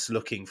 clubs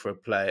looking for a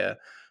player,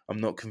 I'm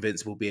not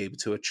convinced we'll be able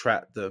to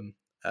attract them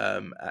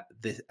at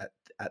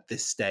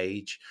this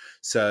stage.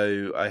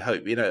 So I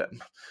hope,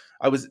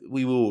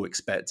 we were all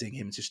expecting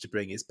him just to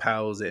bring his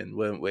pals in,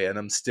 weren't we? And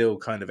I'm still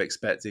kind of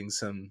expecting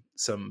some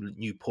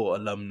Newport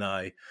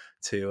alumni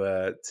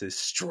to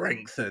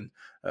strengthen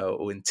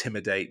or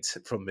intimidate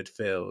from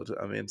midfield.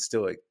 I mean, I'm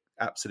still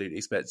absolutely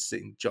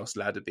expecting Josh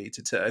Ladderby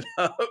to turn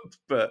up,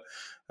 but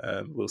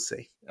we'll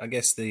see. I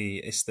guess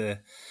it's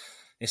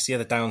the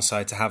other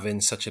downside to having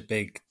such a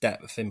big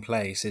depth in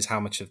place is how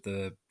much of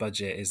the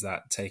budget is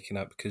that taken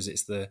up, because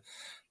it's the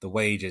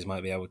wages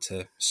might be able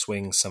to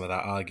swing some of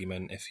that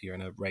argument if you're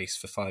in a race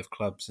for 5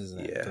 clubs,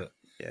 isn't it? But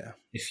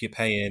if you're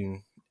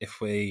paying, if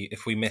we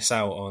miss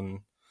out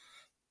on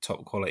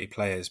top quality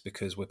players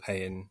because we're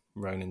paying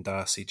Ronan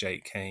Darcy,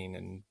 Jake Kane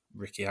and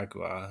Ricky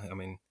Aguiar, I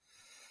mean,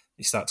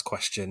 you start to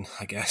question,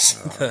 I guess,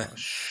 the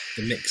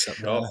mix-up.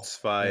 Shots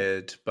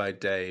fired by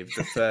Dave,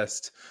 the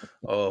first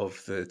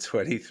of the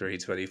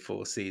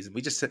 23-24 season.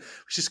 We just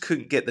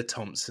couldn't get the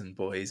Thompson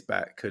boys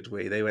back, could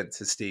we? They went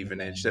to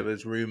Stevenage. There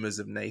was rumours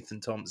of Nathan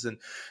Thompson.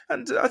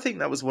 And I think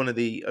that was one of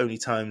the only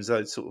times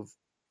I sort of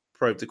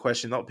probed the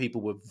question. A lot of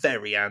people were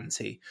very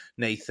anti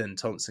Nathan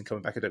Thompson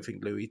coming back. I don't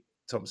think Louis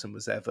Thompson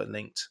was ever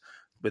linked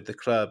with the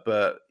club.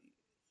 But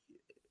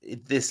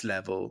at this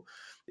level,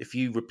 if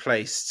you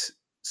replaced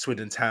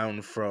Swindon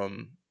Town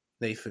from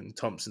Nathan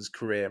Thompson's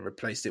career and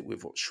replaced it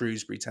with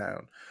Shrewsbury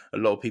Town, a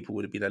lot of people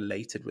would have been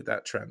elated with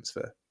that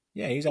transfer.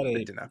 Yeah, he's had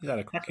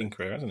a cracking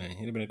career, hasn't he?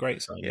 He'd have been a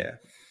great signing. Yeah,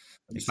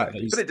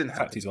 exactly. But it didn't happen.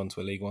 The fact he's gone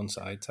to a League One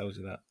side tells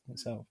you that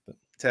itself. But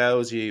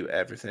tells you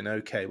everything.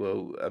 Okay,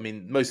 well, I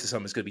mean, most of the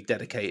summer is going to be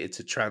dedicated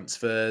to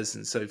transfers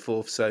and so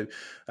forth. So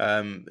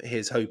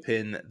here's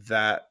hoping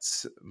that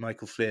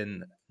Michael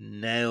Flynn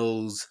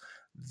nails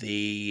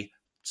the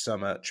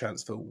summer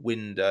transfer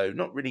window.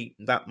 Not really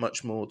that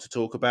much more to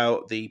talk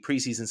about. The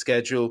preseason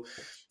schedule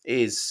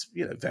is,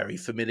 very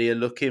familiar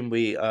looking.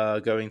 We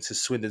are going to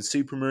Swindon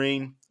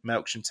Supermarine,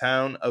 Melksham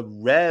Town, a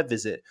rare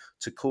visit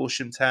to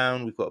Corsham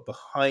Town. We've got a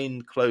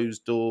behind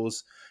closed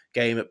doors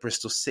game at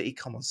Bristol City.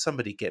 Come on,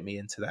 somebody get me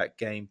into that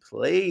game,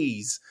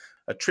 please.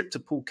 A trip to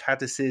Paul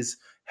Caddis's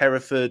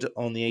Hereford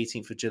on the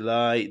 18th of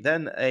July.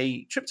 Then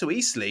a trip to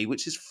Eastleigh,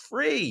 which is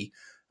free.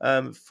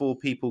 for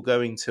people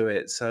going to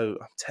it. So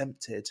I'm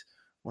tempted.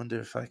 Wonder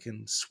if I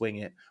can swing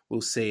it.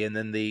 We'll see. And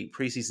then the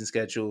preseason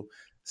schedule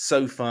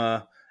so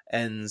far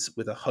ends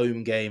with a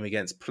home game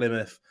against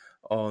Plymouth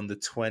on the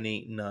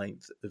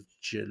 29th of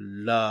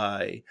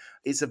July.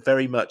 It's a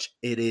very much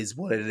it is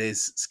what it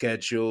is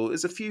schedule.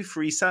 There's a few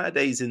free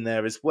Saturdays in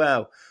there as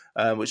well,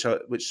 which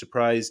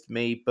surprised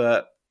me.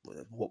 But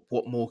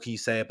what more can you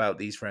say about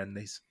these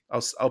friendlies?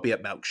 I'll be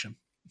at Melksham.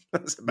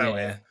 That's about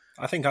it.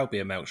 I think I'll be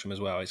at Melksham as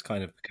well. It's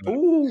kind of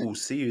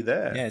see you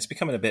there. Yeah, it's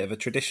becoming a bit of a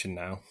tradition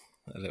now.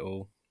 A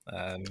little.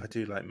 I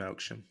do like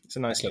Melksham. It's a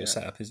nice little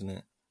setup, isn't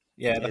it?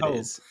 Yeah, it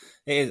is.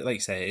 It is, like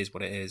you say, it is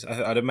what it is.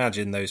 I'd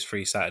imagine those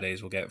free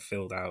Saturdays will get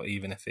filled out,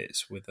 even if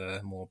it's with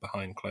more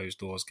behind closed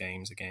doors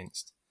games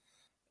against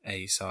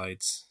A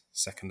sides,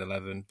 second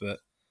 11.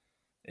 But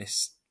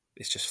it's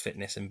just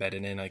fitness and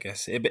bedding in, I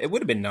guess. It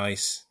would have been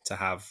nice to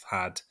have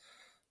had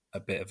a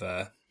bit of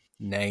a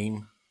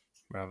name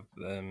rather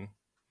than.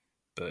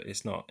 But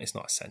it's not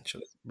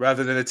essential.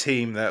 Rather than a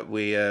team that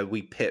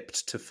we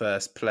pipped to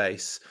first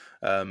place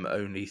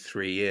only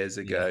 3 years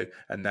ago,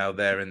 and now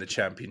they're in the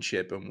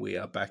Championship and we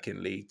are back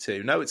in League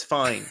Two. No, it's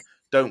fine.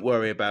 Don't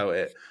worry about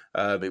it.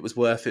 It was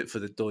worth it for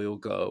the Doyle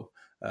goal.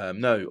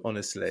 No,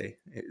 honestly,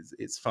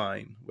 it's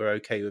fine. We're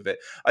okay with it.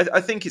 I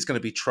think it's going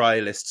to be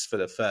trialists for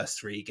the first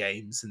 3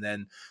 games, and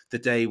then the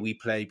day we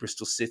play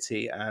Bristol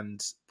City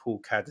and Paul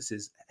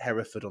Caddis's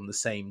Hereford on the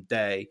same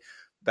day,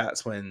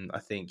 that's when I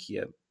think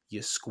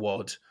your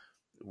squad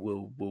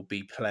will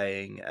be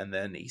playing, and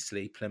then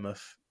Eastleigh,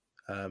 Plymouth,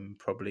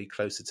 probably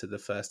closer to the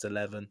first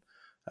 11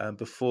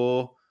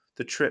 before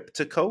the trip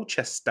to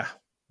Colchester.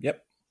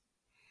 Yep,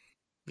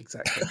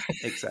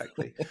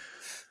 exactly.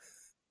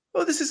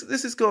 Well, this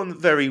has gone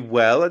very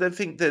well. I don't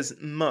think there's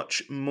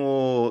much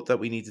more that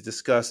we need to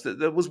discuss.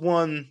 There was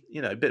one,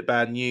 bit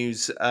bad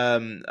news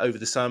over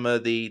the summer: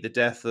 the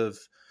death of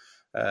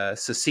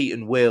Sir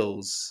Seaton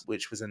Wills,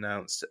 which was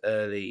announced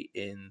early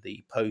in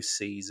the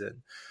postseason.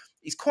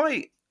 He's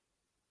quite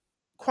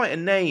a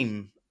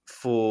name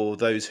for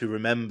those who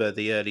remember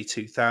the early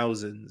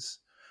 2000s,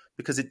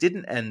 because it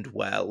didn't end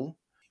well.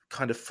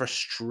 Kind of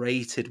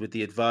frustrated with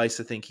the advice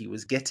I think he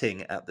was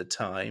getting at the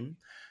time.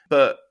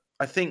 But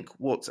I think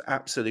what's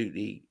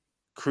absolutely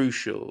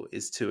crucial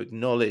is to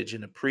acknowledge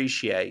and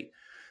appreciate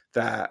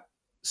that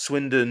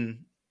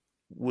Swindon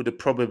would have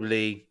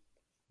probably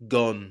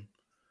gone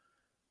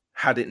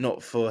had it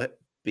not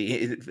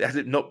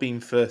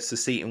been for Sir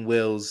Seaton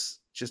Wills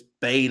just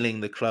bailing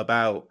the club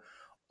out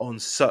on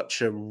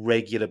such a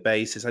regular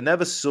basis. I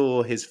never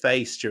saw his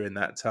face during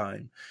that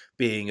time,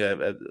 being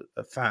a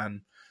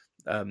fan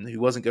who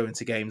wasn't going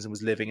to games and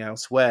was living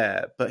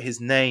elsewhere. But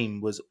his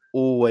name was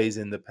always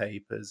in the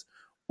papers,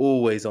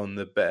 always on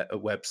the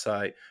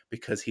website,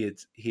 because he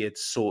had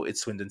sorted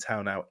Swindon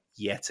Town out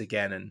yet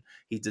again, and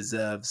he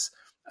deserves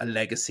a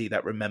legacy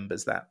that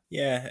remembers that.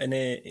 Yeah, and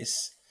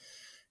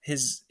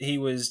he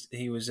was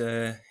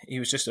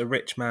just a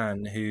rich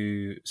man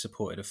who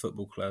supported a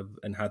football club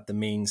and had the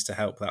means to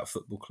help that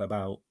football club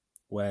out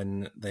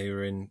when they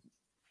were in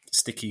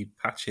sticky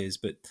patches,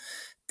 but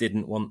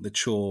didn't want the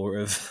chore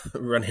of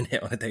running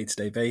it on a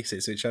day-to-day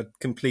basis, which I'd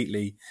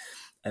completely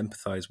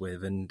empathise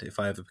with. And if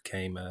I ever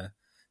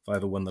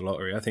won the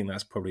lottery, I think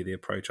that's probably the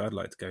approach I'd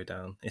like to go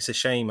down. It's a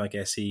shame, I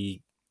guess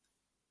he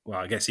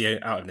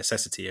out of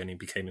necessity only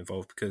became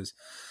involved because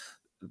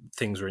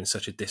things were in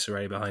such a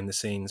disarray behind the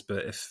scenes.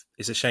 But if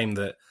it's a shame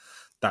that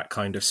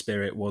kind of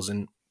spirit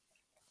wasn't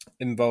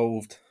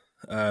involved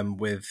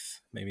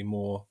with maybe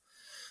more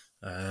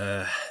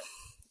a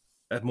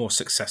more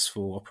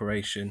successful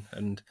operation,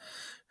 and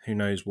who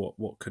knows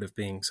what could have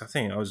been. So I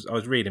think I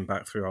was reading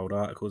back through old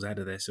articles ahead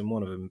of this, and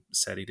one of them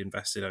said he'd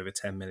invested over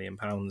 £10 million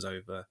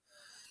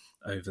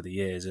over the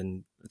years,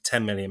 and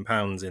 £10 million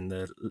in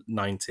the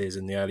 90s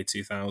and the early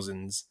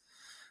 2000s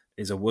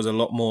was a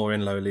lot more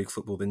in low league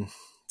football than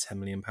 £10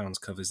 million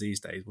covers these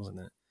days, wasn't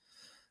it?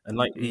 And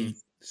like he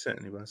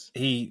certainly was.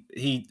 He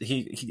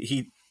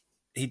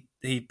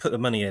put the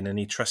money in, and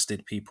he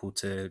trusted people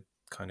to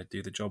kind of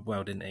do the job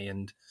well, didn't he?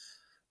 And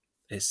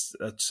it's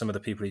some of the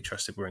people he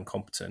trusted were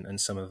incompetent, and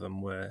some of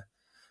them were,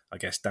 I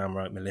guess,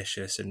 downright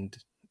malicious. And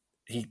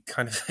he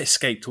kind of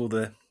escaped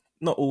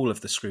not all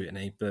of the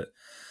scrutiny,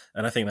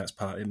 and I think that's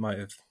part. It might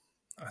have,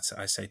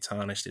 I say,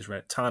 tarnished his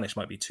red. Tarnish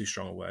might be too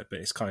strong a word, but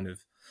it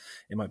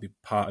might be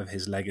part of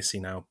his legacy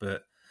now.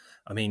 But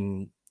I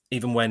mean,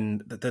 even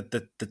when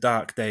the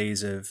dark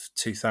days of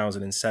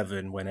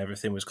 2007, when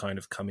everything was kind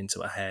of coming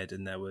to a head,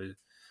 and there were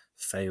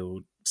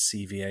failed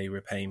CVA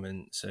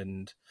repayments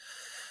and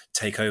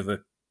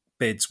takeover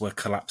bids were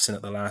collapsing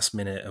at the last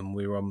minute, and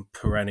we were on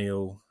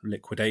perennial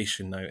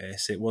liquidation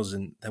notice. There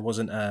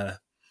wasn't a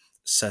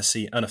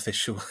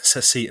unofficial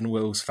Sir Seaton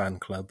Wills fan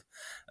club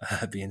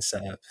being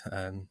set up.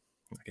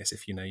 I guess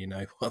if you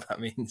know what that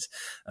means.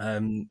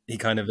 He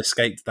kind of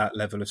escaped that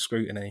level of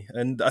scrutiny.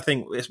 And I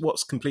think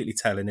what's completely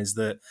telling is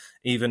that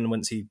even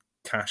once he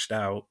cashed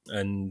out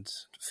and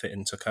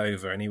Fitton took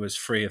over and he was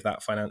free of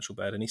that financial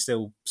burden, he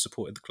still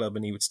supported the club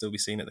and he would still be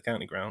seen at the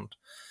county ground.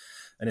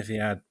 And if he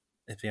had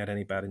if he had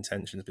any bad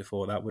intentions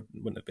before, that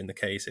wouldn't have been the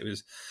case. It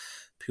was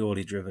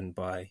purely driven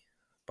by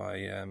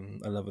a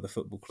love of the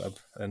football club.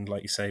 And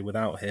like you say,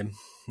 without him,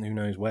 who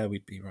knows where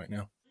we'd be right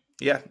now.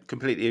 Yeah,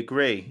 completely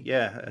agree.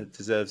 Yeah, it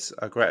deserves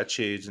our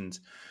gratitude. And,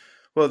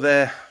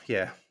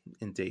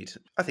 indeed.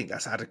 I think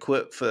that's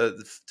adequate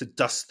to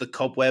dust the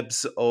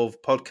cobwebs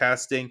of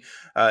podcasting.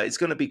 It's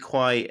going to be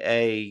quite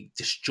a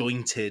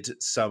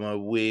disjointed summer.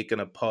 We're going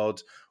to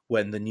pod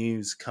when the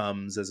news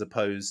comes, as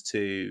opposed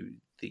to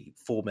the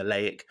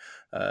formulaic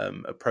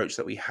approach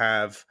that we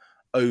have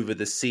over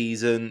the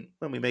season.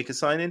 When we make a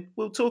signing,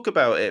 we'll talk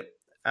about it.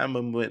 And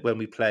when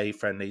we play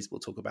friendlies, we'll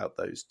talk about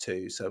those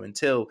too. So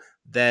until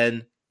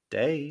then,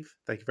 Dave,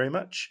 thank you very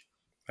much.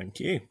 Thank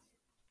you.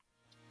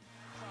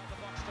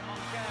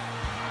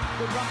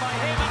 Good run by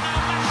him, and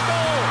now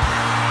Pascal.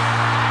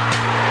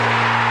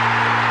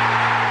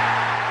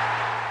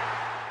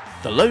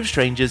 The Low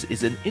Strangers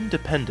is an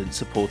independent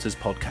supporters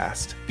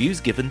podcast.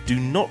 Views given do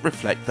not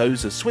reflect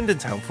those of Swindon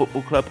Town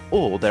Football Club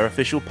or their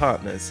official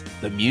partners.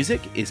 The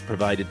music is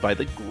provided by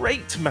the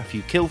great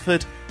Matthew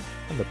Kilford,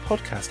 and the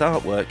podcast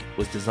artwork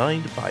was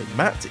designed by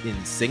Matt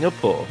in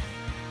Singapore.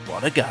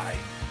 What a guy.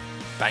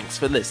 Thanks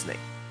for listening.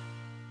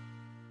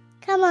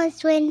 Come on,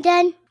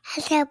 Swindon.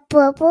 Has a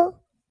bubble.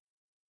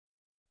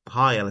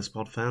 Hi, Ellis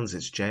Pod fans,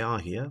 it's JR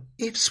here.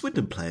 If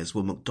Swindon players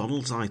were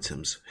McDonald's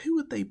items, who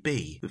would they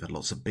be? We've had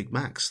lots of Big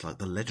Macs, like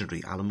the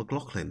legendary Alan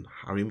McLaughlin,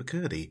 Harry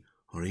McCurdy,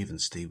 or even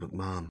Steve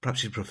McMahon.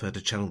 Perhaps you'd prefer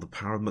to channel the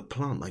power of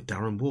McPlant like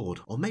Darren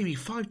Ward, or maybe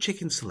 5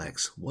 chicken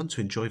selects, one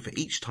to enjoy for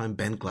each time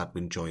Ben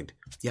Gladwin joined.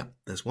 Yep,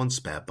 there's one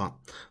spare, but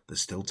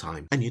there's still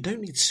time. And you don't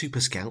need Super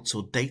Scouts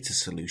or data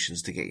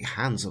solutions to get your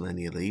hands on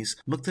any of these.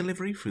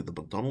 McDelivery through the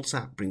McDonald's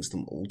app brings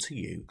them all to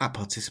you. At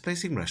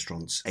participating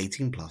restaurants,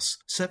 18+,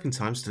 serving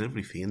times,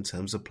 delivery fee and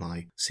terms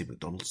apply. See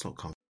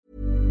mcdonalds.com.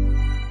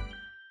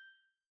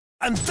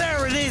 And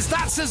there it is,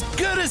 that's as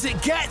good as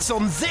it gets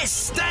on this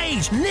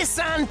stage.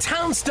 Nissan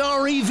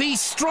Townstar EV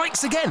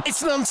strikes again.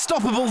 It's an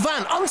unstoppable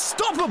van,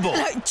 unstoppable.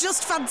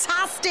 Just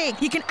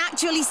fantastic. You can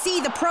actually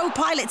see the Pro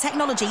Pilot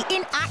technology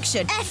in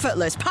action.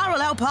 Effortless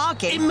parallel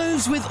parking. It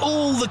moves with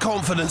all the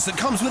confidence that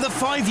comes with a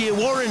 5-year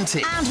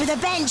warranty. And with a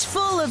bench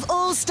full of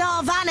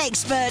all-star van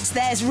experts,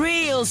 there's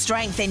real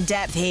strength in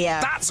depth here.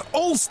 That's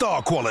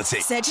all-star quality.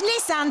 Search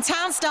Nissan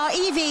Townstar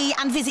EV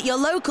and visit your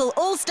local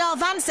all-star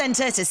van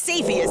centre to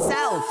see for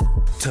yourself.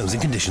 Terms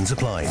and conditions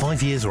apply.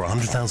 5 years or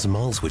 100,000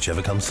 miles,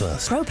 whichever comes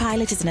first. Pro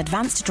Pilot is an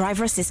advanced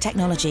driver assist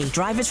technology.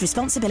 Driver's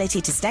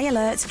responsibility to stay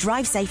alert,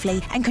 drive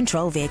safely, and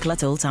control vehicle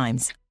at all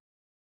times.